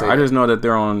know who they are. I just know that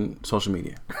they're on social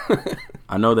media.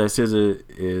 I know that SZA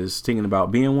is thinking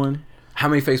about being one. How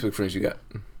many Facebook friends you got?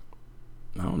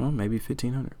 I don't know. Maybe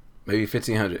 1,500. Maybe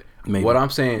 1,500. Maybe. What I'm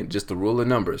saying, just the rule of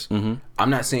numbers. Mm-hmm. I'm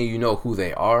not saying you know who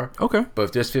they are. Okay. But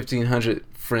if there's 1,500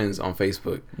 friends on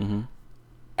Facebook, mm-hmm.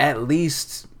 at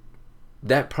least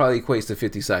that probably equates to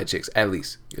 50 side chicks. At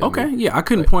least. You know what I mean? Yeah, I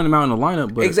couldn't point them out in the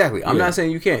lineup, but exactly. I'm not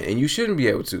saying you can't, and you shouldn't be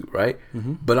able to, right?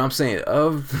 Mm-hmm. But I'm saying,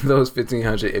 of those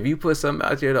 1,500, if you put something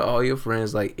out there to all your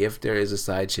friends, like, if there is a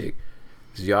side chick,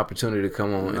 it's your opportunity to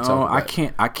come on and talk about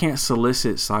it. I can't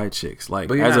solicit side chicks. Like,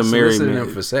 but you're as not a married soliciting man,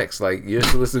 them for sex. Like, you're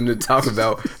soliciting to talk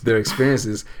about their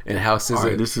experiences and how SZA.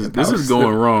 Right, this is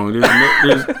going wrong.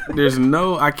 There's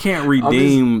no. I can't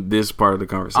redeem this part of the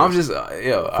conversation. I'm just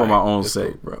for my own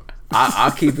sake, bro.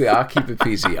 I'll keep it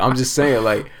PG. I'm just saying,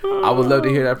 like, I would love to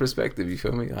hear that perspective. You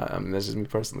feel me? I mean, that's just me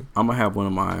personally. I'm gonna have one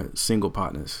of my single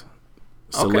partners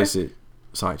solicit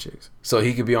side chicks, so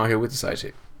he could be on here with the side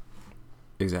chick.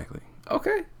 Exactly.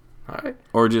 Okay. All right.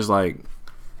 Or just like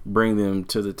bring them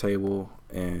to the table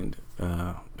and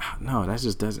no,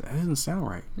 that doesn't sound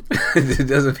right. It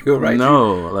doesn't feel right.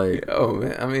 No, like, oh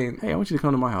man, I mean, hey, I want you to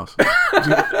come to my house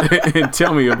and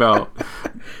tell me about.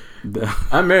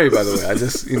 I'm married, by the way. I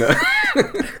just,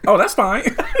 Oh, that's fine.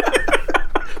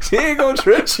 She ain't gonna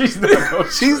trip. She's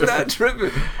not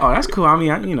tripping. Oh, that's cool. I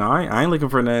mean, I ain't looking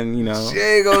for nothing. She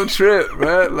ain't gonna trip,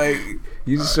 bro. Like,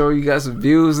 you just show you got some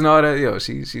views and all that. Yo,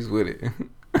 she's with it.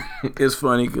 It's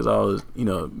funny because I was,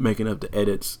 making up the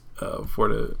edits for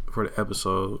the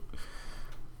episode,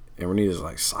 and Renita's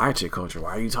like, side chick culture.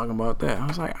 Why are you talking about that? I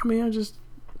was like,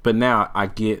 but now I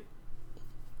get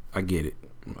it.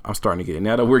 I'm starting to get it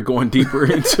now that we're going deeper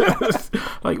into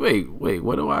like, wait,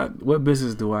 what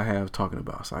business do I have talking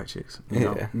about side chicks?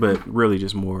 But really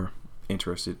just more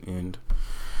interested in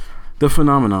the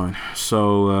phenomenon.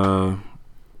 So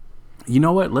you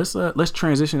know what? Let's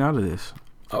transition out of this.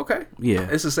 Okay. Yeah.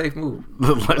 It's a safe move.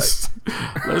 Let's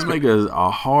make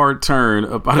a hard turn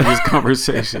up out of this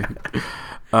conversation.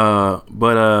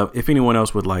 But if anyone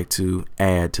else would like to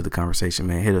add to the conversation,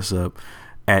 man, hit us up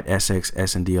at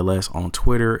SXSNDLS on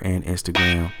Twitter and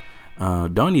Instagram.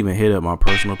 Don't even hit up my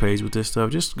personal page with this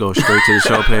stuff. Just go straight to the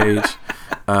show page.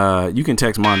 You can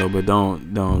text Mondo, but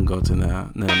don't go to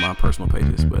none of my personal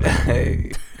pages. But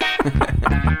hey.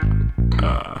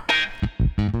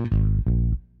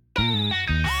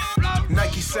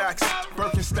 Nike Sacks,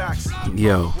 Birkenstocks.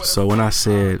 Yo, so when I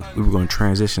said we were going to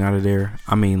transition out of there,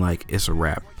 I mean, like, it's a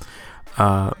wrap.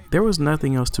 There was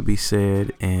nothing else to be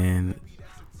said, and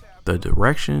the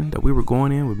direction that we were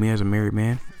going in with me as a married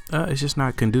man, it's just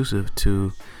not conducive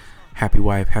to happy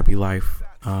wife, happy life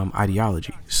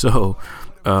ideology. So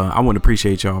I want to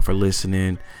appreciate y'all for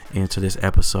listening into this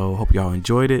episode. Hope y'all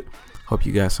enjoyed it. Hope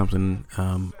you got something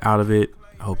out of it.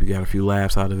 I hope you got a few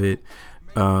laughs out of it.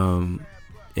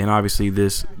 And obviously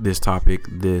this topic,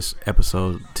 this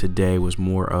episode today was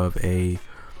more of a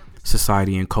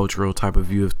society and cultural type of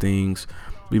view of things.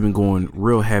 We've been going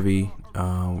real heavy,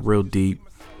 real deep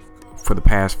for the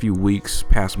past few weeks,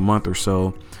 past month or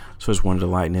so. So I just wanted to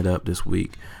lighten it up this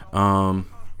week. And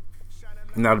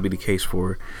that'll be the case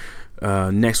for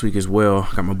next week as well.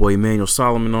 Got my boy Emmanuel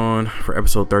Solomon on for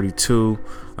episode 32,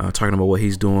 talking about what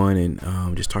he's doing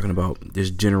and just talking about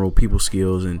just general people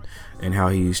skills and how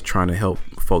he's trying to help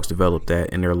folks develop that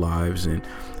in their lives and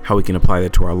how we can apply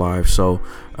that to our lives. So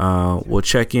we'll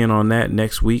check in on that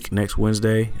next week, next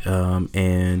Wednesday.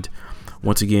 And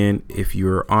once again, if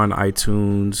you're on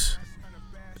iTunes,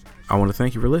 I want to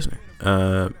thank you for listening.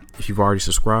 If you've already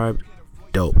subscribed,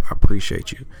 dope. I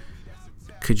appreciate you.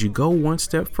 Could you go one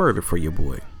step further for your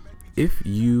boy? If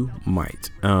you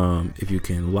might, if you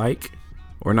can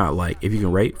if you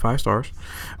can rate 5 stars,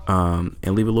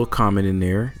 and leave a little comment in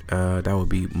there, that would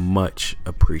be much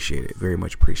appreciated, very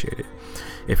much appreciated.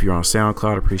 If you're on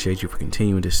SoundCloud, I appreciate you for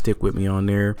continuing to stick with me on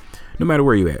there, no matter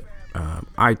where you at,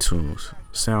 iTunes,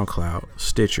 SoundCloud,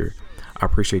 Stitcher. I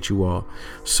appreciate you all.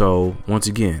 So once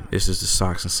again, this is the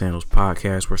Socks and Sandals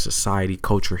podcast, where society,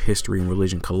 culture, history, and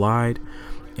religion collide,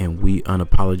 and we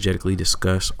unapologetically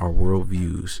discuss our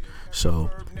worldviews. So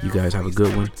you guys have a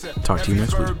good one. Talk to you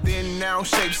next week. Now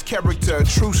shapes character,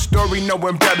 true story, no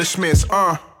embellishments.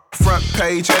 Front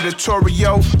page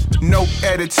editorial, no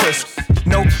editors,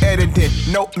 no editing,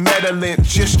 no meddling,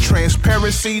 just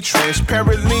transparency,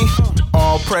 transparently.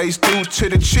 All praise due to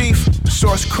the chief,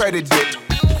 source credited.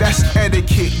 That's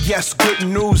etiquette, yes, good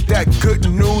news, that good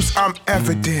news, I'm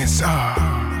evidence.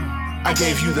 I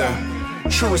gave you the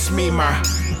truest me, my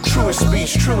truest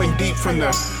speech, true and deep from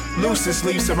the loosest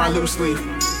leaves of my loose leaf,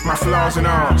 my flaws and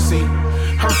all, see.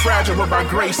 I'm fragile, but by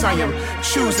grace I am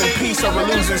choosing peace over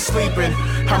losing sleep. And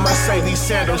I must say these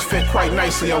sandals fit quite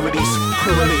nicely over these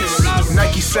crew-release.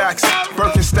 Nike socks,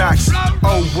 Birkenstocks,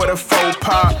 oh what a faux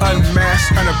pas.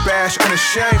 Unmasked, unabashed,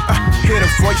 unashamed. Hear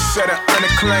the voice of the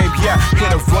unacclaimed, yeah.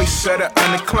 Hear the voice of the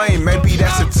unacclaimed. Maybe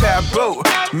that's a taboo,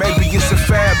 maybe it's a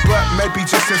fad, but maybe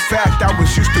just in fact I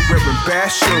was used to wearing bad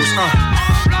shoes.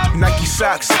 Nike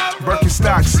socks,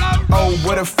 Birkenstocks, oh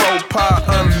what a faux pas.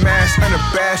 Unmasked,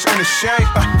 unabashed, unashamed.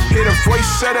 Hear the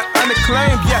voice of the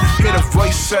unacclaimed, yeah. Hear the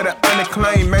voice of the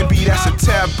unacclaimed. Maybe that's a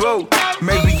taboo,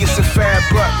 maybe it's a fad,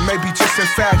 but maybe just in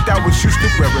fact I was used to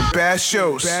wearing bad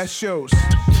shoes. Bad shoes.